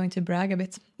Irene is going to brag a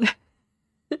bit.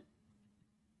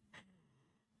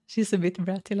 She's a bit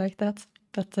bratty like that,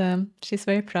 but she's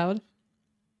very proud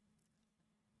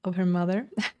of her mother.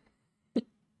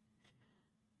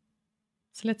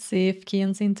 So let's see if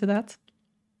Kian's into that.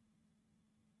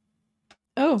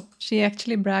 Oh, she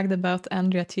actually bragged about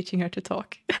Andrea teaching her to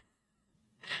talk.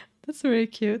 That's very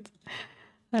cute.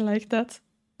 I like that.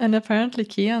 And apparently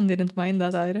Kian didn't mind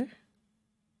that either.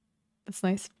 That's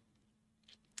nice.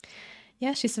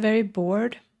 Yeah, she's very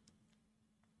bored.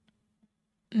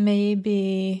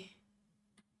 Maybe...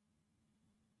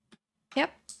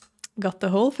 Yep, got the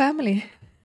whole family.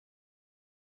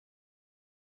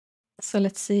 So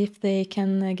let's see if they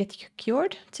can get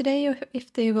cured today or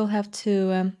if they will have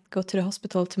to go to the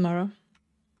hospital tomorrow.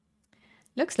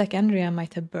 Looks like Andrea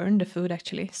might have burned the food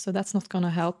actually, so that's not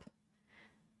gonna help.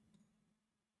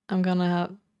 I'm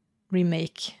gonna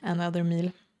remake another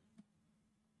meal.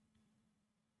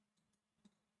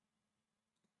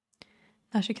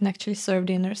 Now she can actually serve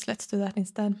dinners. Let's do that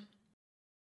instead.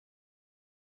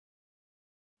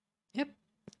 Yep,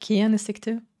 Kian is sick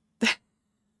too.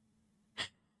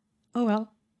 Oh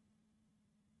well.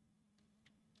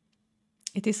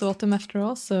 It is autumn after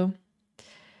all, so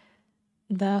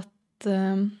that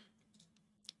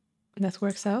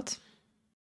works out.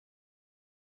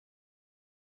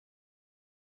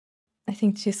 I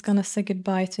think she's gonna say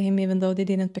goodbye to him even though they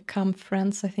didn't become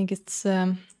friends. I think it's...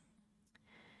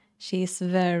 she's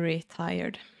very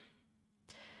tired.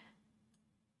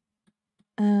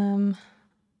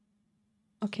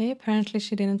 Okay, apparently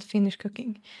she didn't finish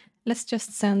cooking. Let's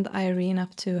just send Irene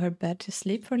up to her bed to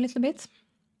sleep for a little bit.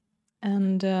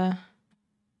 And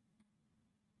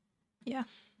yeah.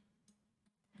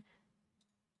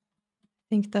 I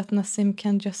think that Nasim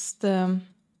can just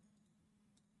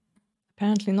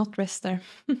apparently not rest there.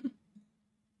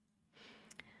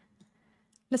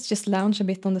 Let's just lounge a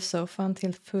bit on the sofa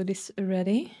until food is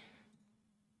ready.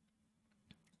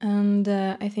 And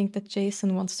I think that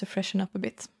Jason wants to freshen up a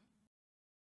bit.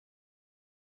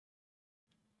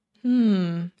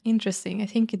 Interesting. I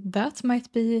think that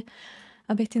might be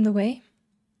a bit in the way.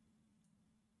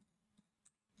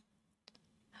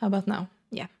 How about now?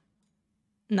 Yeah.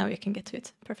 Now you can get to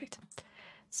it. Perfect.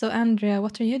 So Andrea,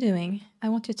 what are you doing? I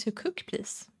want you to cook,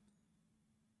 please.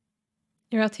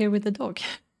 You're out here with the dog.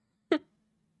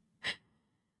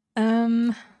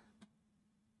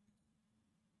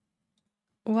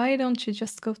 Why don't you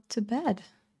just go to bed?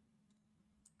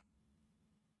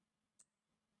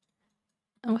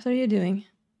 And what are you doing?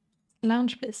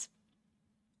 Lounge, please.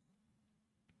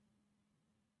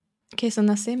 Okay, so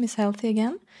Nasim is healthy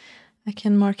again. I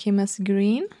can mark him as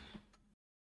green.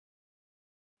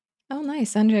 Oh,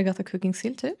 nice. Andrea got a cooking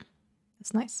skill too.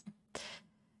 That's nice.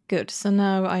 Good. So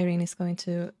now Irene is going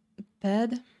to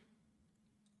bed.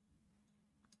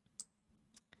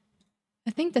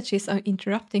 I think that she's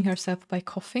interrupting herself by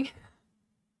coughing.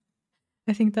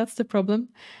 I think that's the problem.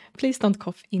 Please don't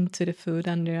cough into the food,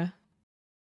 Andrea.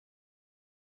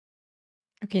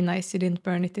 Okay, nice. You didn't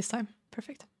burn it this time.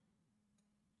 Perfect.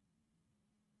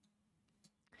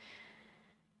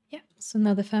 Yeah, so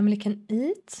now the family can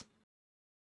eat.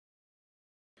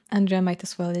 Andrea might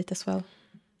as well eat as well.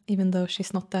 Even though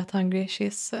she's not that hungry,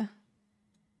 she's a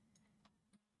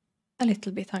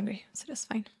little bit hungry, so that's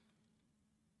fine.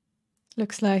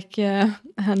 Looks like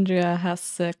Andrea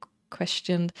has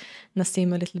questioned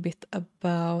Nasim a little bit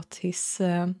about his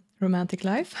romantic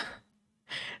life,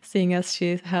 seeing as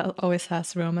she always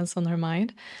has romance on her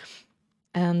mind.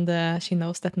 And she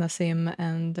knows that Nasim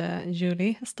and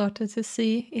Julie started to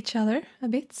see each other a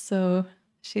bit, so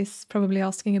she's probably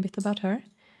asking a bit about her.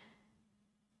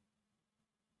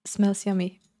 Smells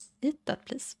yummy. Eat that,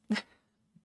 please.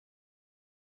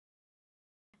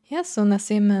 Yeah, so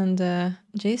Nasim and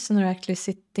Jason are actually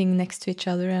sitting next to each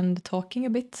other and talking a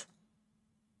bit.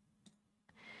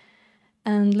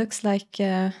 And looks like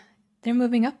they're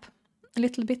moving up a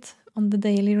little bit on the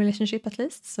daily relationship at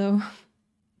least, so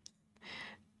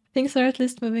things are at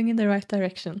least moving in the right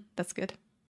direction. That's good.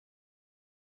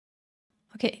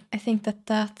 Okay, I think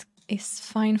that is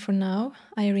fine for now.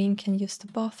 Irene can use the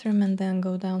bathroom and then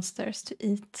go downstairs to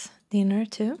eat dinner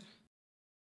too.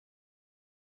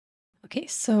 Okay,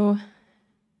 so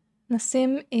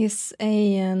Nasim is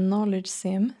a knowledge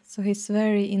sim, so he's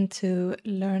very into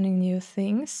learning new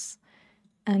things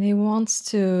and he wants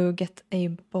to get a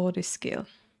body skill.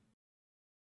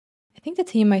 I think that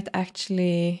he might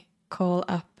actually call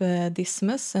up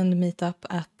Dismas and meet up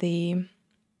at the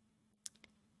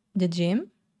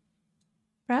gym,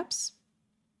 perhaps,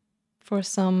 for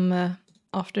some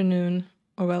afternoon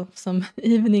or, well, some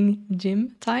evening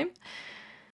gym time.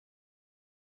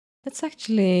 Let's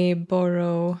actually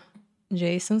borrow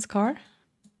Jason's car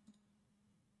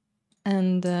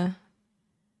and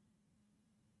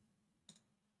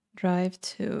drive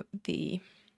to the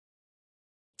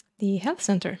health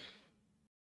center.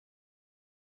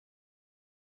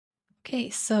 Okay,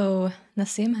 so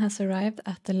Nasim has arrived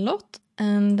at the lot,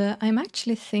 and I'm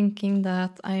actually thinking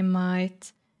that I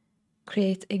might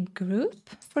create a group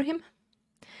for him,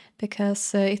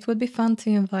 because it would be fun to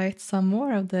invite some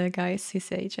more of the guys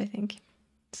his age, I think.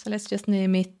 So let's just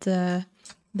name it the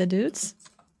dudes.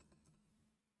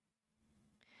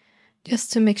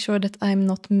 Just to make sure that I'm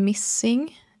not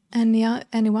missing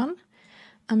anyone,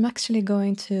 I'm actually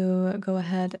going to go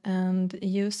ahead and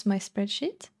use my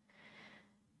spreadsheet.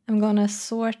 I'm gonna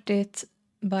sort it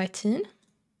by teen,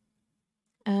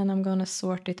 and I'm gonna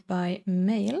sort it by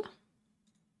male.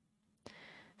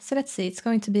 So let's see, it's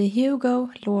going to be Hugo,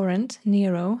 Laurent,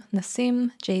 Nero,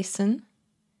 Nasim, Jason,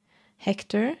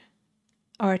 Hector,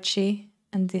 Archie,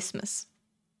 and Dismas.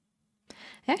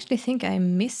 I actually think I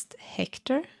missed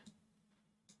Hector.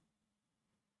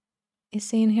 Is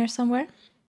he in here somewhere?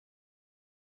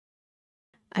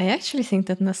 I actually think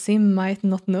that Nasim might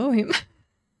not know him.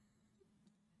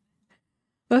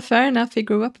 But fair enough, he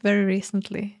grew up very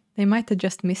recently. They might have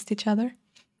just missed each other.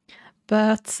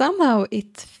 But somehow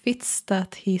it fits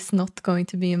that he's not going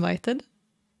to be invited.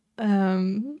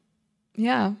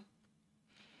 Yeah.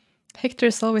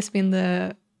 Hector's always been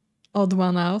the odd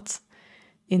one out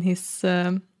in his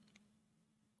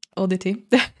oddity.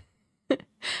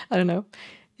 I don't know.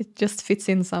 It just fits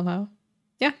in somehow.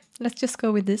 Yeah, let's just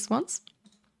go with these ones.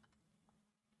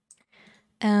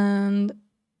 And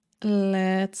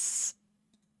let's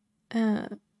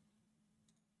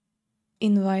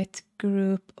invite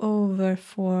group over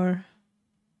for...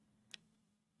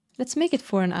 Let's make it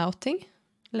for an outing.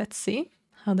 Let's see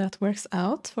how that works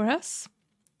out for us.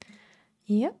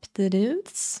 Yep, the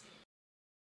dudes.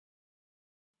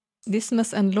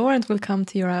 Dismas and Laurent will come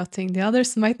to your outing. The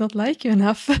others might not like you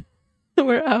enough.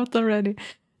 We're out already.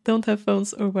 Don't have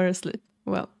phones or we're asleep.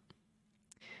 Well.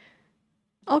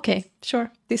 Okay,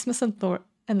 sure. Dismas and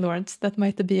Laurent. That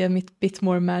might be a bit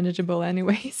more manageable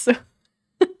anyway, so...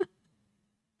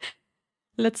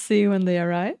 Let's see when they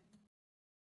arrive.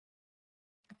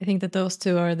 I think that those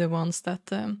two are the ones that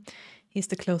he's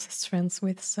the closest friends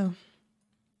with, so...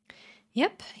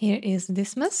 Yep, here is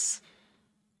Dismas.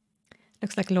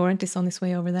 Looks like Laurent is on his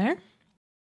way over there.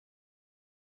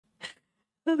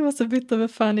 That was a bit of a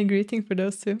funny greeting for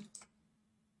those two.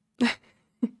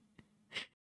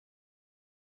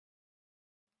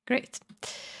 Great.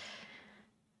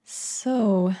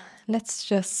 So let's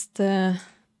just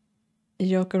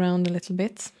joke around a little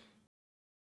bit.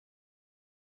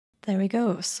 There we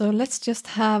go. So let's just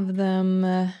have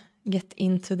them get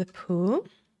into the pool.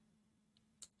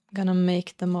 I'm gonna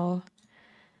make them all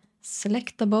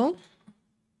selectable.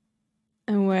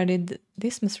 And where did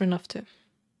Dismas run off to?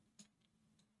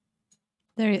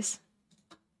 There he is.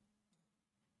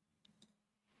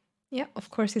 Yeah, of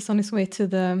course he's on his way to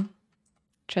the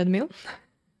treadmill.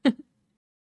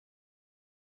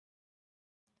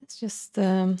 Let's just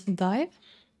dive.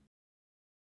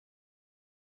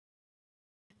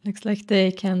 Looks like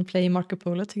they can play Marco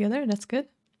Polo together. That's good.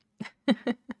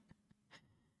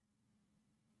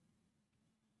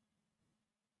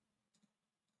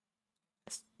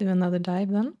 Let's do another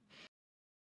dive then.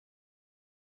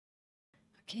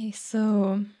 Okay,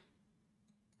 so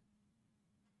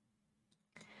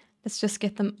let's just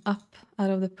get them up out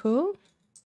of the pool.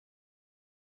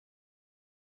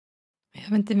 I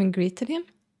haven't even greeted him.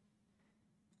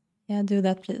 Yeah, do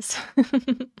that, please.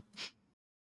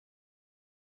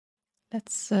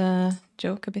 let's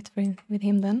joke a bit with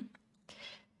him then.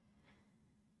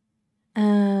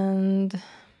 And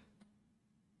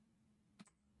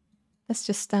let's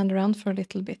just stand around for a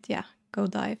little bit. Yeah, go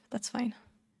dive. That's fine.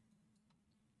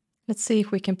 Let's see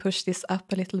if we can push this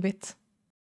up a little bit.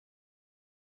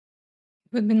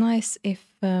 It would be nice if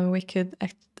we could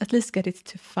at least get it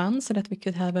to fun so that we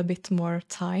could have a bit more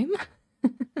time.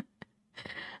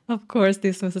 Of course,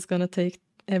 this is going to take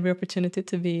every opportunity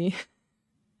to be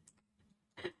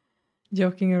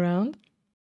joking around.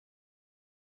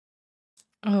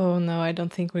 Oh no, I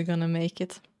don't think we're going to make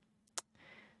it.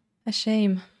 A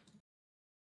shame.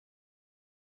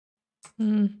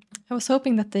 I was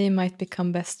hoping that they might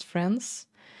become best friends.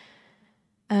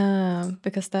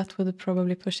 Because that would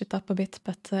probably push it up a bit,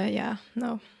 but yeah,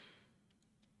 no.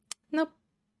 Nope.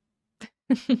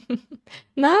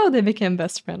 Now they became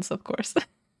best friends, of course.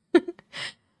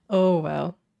 Oh,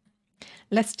 well.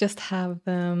 Let's just have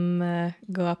them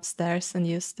go upstairs and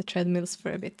use the treadmills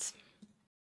for a bit.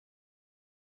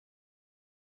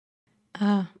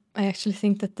 I actually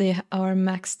think that they are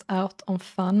maxed out on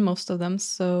fun, most of them,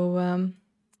 so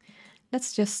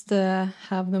let's just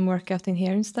have them work out in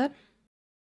here instead.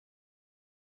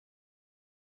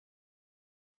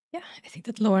 Yeah, I think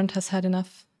that Laurent has had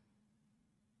enough.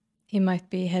 He might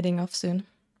be heading off soon.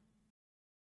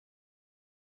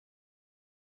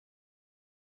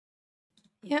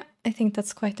 Yeah, I think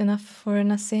that's quite enough for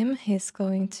Nasim. He's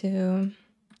going to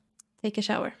take a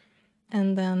shower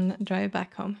and then drive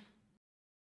back home.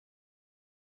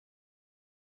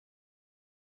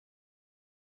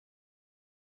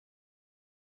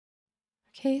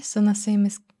 Okay, so Nasim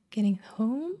is getting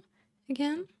home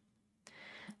again.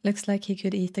 Looks like he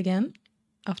could eat again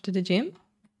after the gym.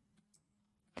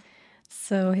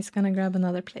 So he's gonna grab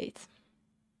another plate.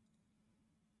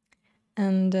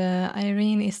 And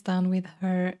Irene is done with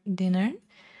her dinner.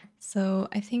 So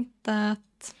I think that...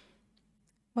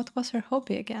 What was her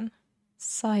hobby again?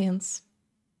 Science.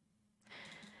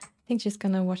 I think she's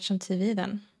gonna watch some TV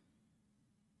then.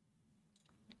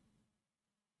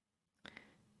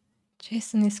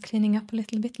 Jason is cleaning up a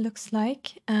little bit, looks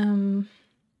like. I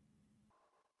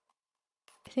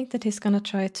think that he's gonna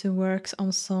try to work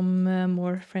on some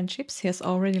more friendships. He has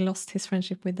already lost his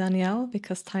friendship with Danielle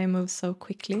because time moves so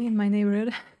quickly in my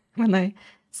neighborhood when I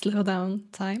slow down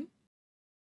time.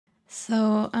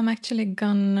 So I'm actually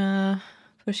gonna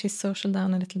push his social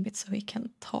down a little bit so he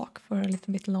can talk for a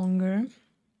little bit longer.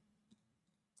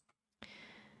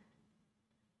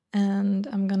 And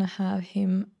I'm gonna have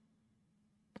him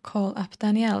call up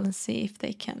Danielle and see if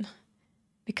they can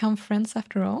become friends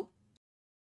after all.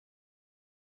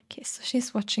 Okay, so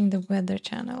she's watching the Weather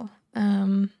Channel.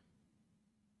 I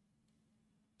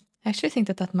actually think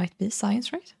that that might be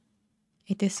science, right?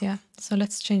 It is, yeah. So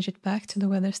let's change it back to the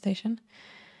weather station.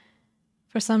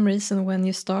 For some reason, when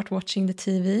you start watching the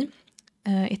TV,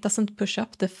 it doesn't push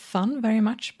up the fun very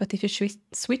much, but if you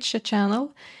switch a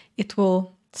channel, it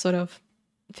will sort of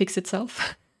fix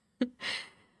itself.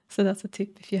 So that's a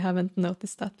tip if you haven't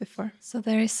noticed that before. So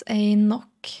there is a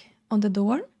knock on the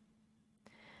door.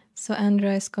 So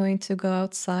Andrea is going to go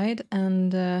outside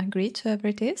and greet whoever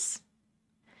it is.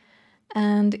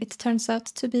 And it turns out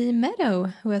to be Meadow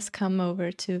who has come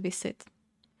over to visit.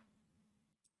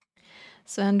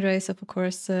 So Andrea is, of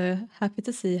course, happy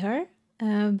to see her,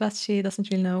 but she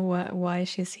doesn't really know why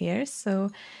she's here.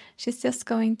 So she's just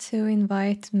going to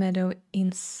invite Meadow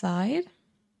inside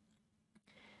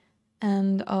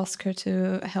and ask her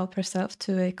to help herself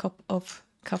to a cup of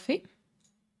coffee.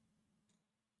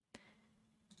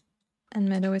 And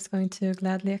Meadow is going to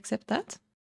gladly accept that.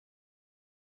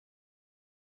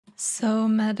 So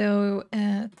Meadow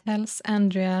tells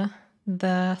Andrea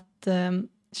that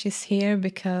she's here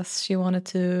because she wanted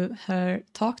to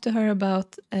talk to her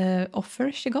about an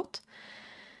offer she got.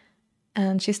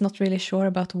 And she's not really sure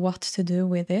about what to do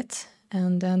with it.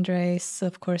 And Andrea is,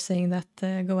 of course, saying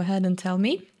that go ahead and tell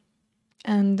me.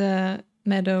 And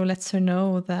Meadow lets her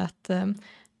know that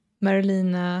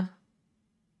Marlena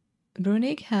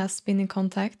Brunig has been in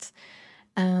contact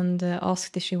and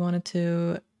asked if she wanted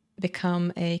to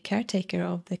become a caretaker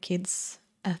of the kids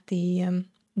at the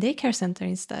daycare center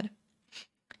instead.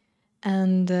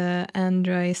 And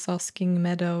Andrea is asking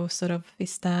Meadow sort of,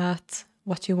 is that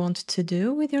what you want to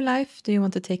do with your life? Do you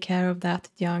want to take care of that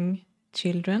young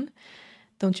children?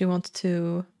 Don't you want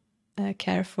to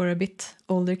care for a bit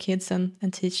older kids and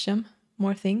teach them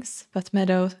more things? But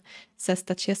Meadow says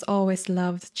that she has always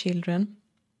loved children.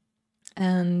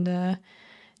 And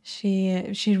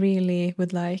she really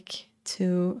would like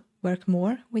to work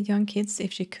more with young kids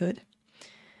if she could.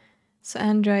 So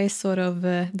Andrea is sort of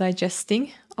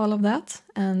digesting all of that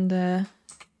and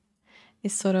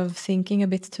is sort of thinking a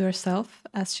bit to herself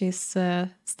as she's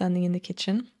standing in the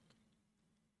kitchen.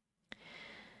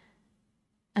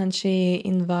 And she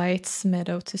invites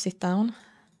Meadow to sit down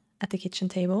at the kitchen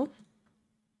table.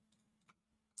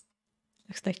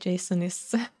 Looks like Jason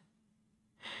is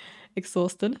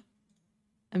exhausted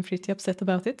and pretty upset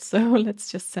about it, so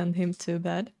let's just send him to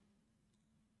bed.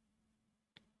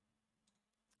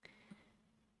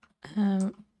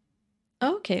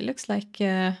 Okay, looks like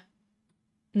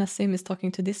Nasim is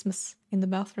talking to Dismas in the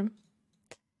bathroom.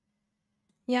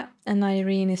 Yeah, and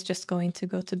Irene is just going to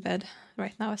go to bed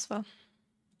right now as well.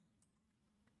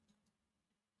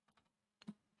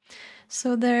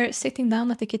 So they're sitting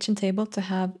down at the kitchen table to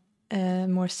have a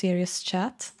more serious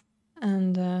chat.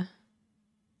 And,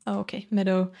 okay,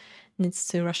 Meadow needs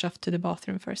to rush off to the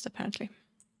bathroom first, apparently.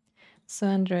 So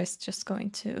Andrea is just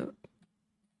going to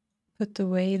put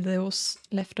away those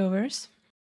leftovers.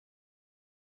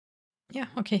 Yeah,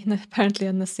 okay, apparently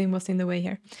Nasim was in the way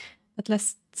here. But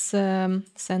let's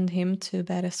send him to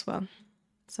bed as well,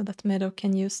 so that Meadow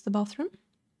can use the bathroom.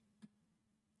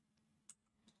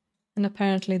 And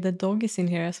apparently the dog is in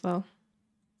here as well.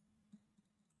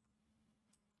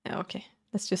 Yeah, okay,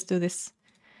 let's just do this.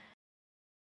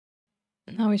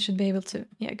 Now we should be able to...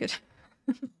 Yeah, good.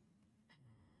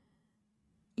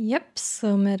 Yep,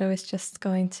 so Meadow is just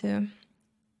going to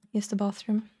use the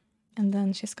bathroom, and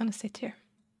then she's gonna sit here.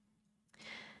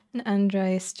 And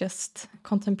Andrea is just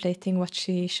contemplating what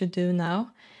she should do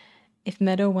now. If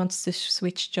Meadow wants to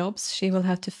switch jobs, she will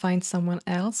have to find someone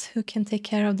else who can take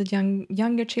care of the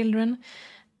younger children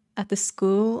at the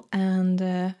school, and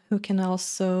who can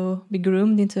also be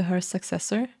groomed into her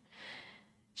successor.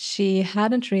 She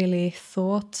hadn't really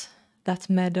thought that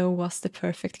Meadow was the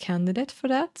perfect candidate for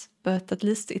that, but at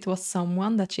least it was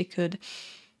someone that she could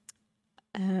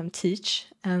teach,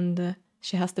 and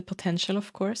she has the potential,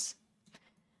 of course.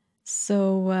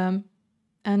 So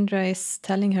Andrea is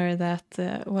telling her that,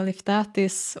 well, if that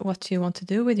is what you want to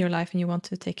do with your life and you want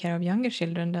to take care of younger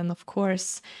children, then of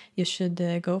course you should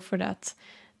go for that.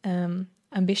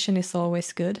 Ambition is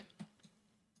always good.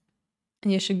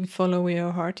 And you should follow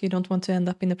your heart. You don't want to end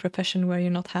up in a profession where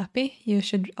you're not happy. You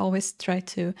should always try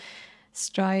to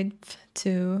strive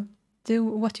to do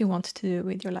what you want to do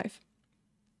with your life.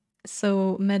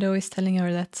 So Meadow is telling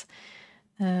her that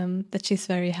she's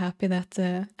very happy that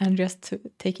Andrea's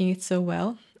taking it so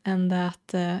well, and that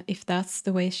if that's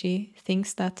the way she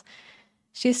thinks, that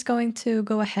she's going to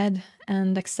go ahead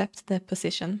and accept the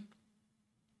position.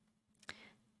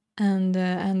 And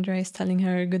Andrea is telling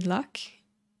her good luck.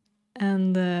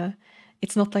 And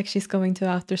it's not like she's going to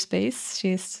outer space.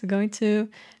 She's going to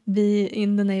be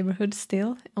in the neighborhood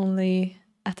still, only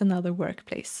at another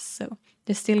workplace. So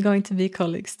they're still going to be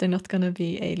colleagues. They're not going to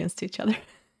be aliens to each other.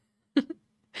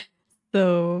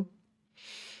 So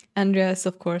Andrea is,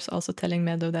 of course, also telling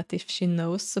Meadow that if she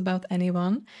knows about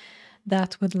anyone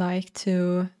that would like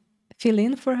to fill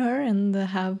in for her and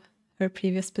have her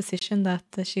previous position, that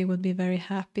she would be very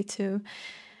happy to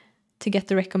get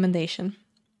the recommendation.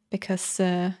 Because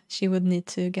she would need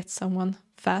to get someone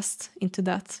fast into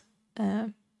that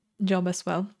job as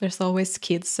well. There's always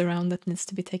kids around that needs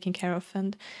to be taken care of,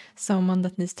 and someone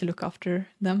that needs to look after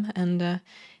them. And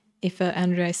if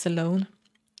Andrea is alone,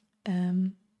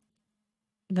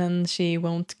 then she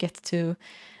won't get to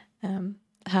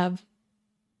have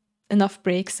enough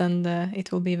breaks, and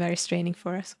it will be very straining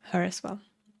for her as well.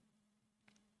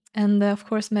 And of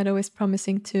course, Meadow is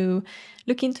promising to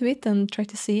look into it and try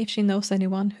to see if she knows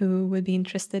anyone who would be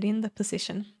interested in the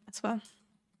position as well.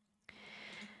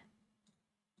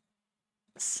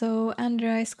 So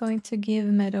Andrea is going to give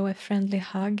Meadow a friendly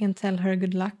hug and tell her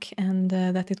good luck, and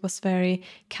that it was very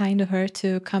kind of her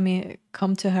to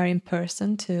come to her in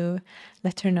person to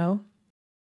let her know.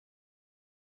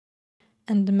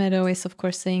 And Meadow is, of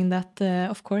course, saying that,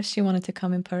 of course, she wanted to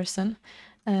come in person.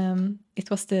 It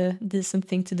was the decent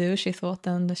thing to do, she thought,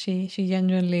 and she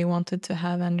genuinely wanted to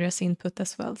have Andrea's input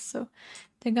as well. So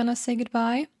they're gonna say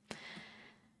goodbye.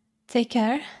 Take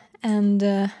care. And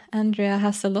Andrea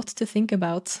has a lot to think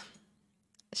about.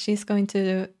 She's going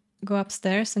to go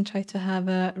upstairs and try to have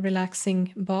a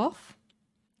relaxing bath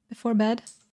before bed.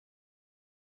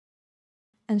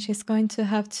 And she's going to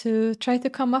have to try to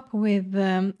come up with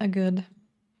a good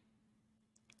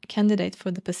candidate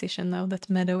for the position now that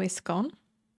Meadow is gone.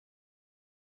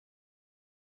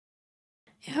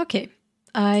 Yeah, okay.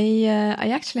 I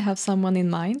actually have someone in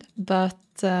mind, but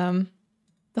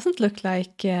doesn't look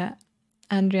like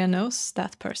Andrea knows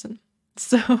that person.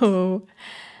 So,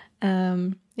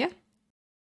 yeah.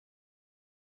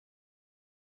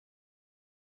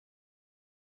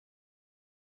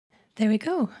 There we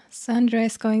go. So Andrea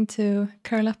is going to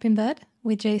curl up in bed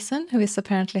with Jason, who is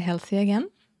apparently healthy again.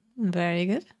 Very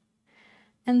good.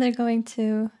 And they're going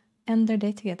to end their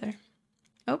day together.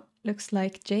 Oh, looks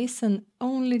like Jason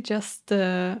only just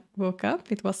woke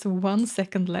up. It was 1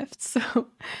 second left, so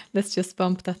let's just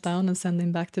bump that down and send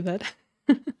him back to bed.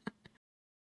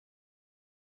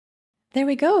 There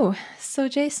we go. So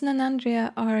Jason and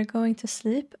Andrea are going to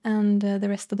sleep, and the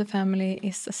rest of the family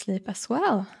is asleep as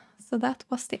well. So that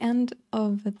was the end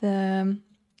of the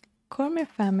Cormier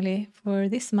family for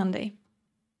this Monday.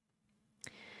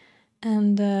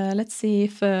 And let's see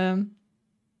if... I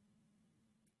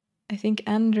think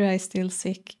Andrea is still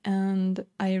sick, and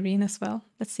Irene as well.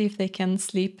 Let's see if they can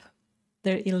sleep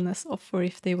their illness off, or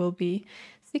if they will be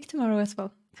sick tomorrow as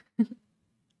well.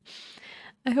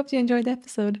 I hope you enjoyed the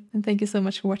episode, and thank you so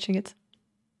much for watching it.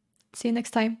 See you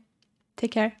next time.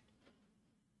 Take care.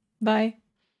 Bye.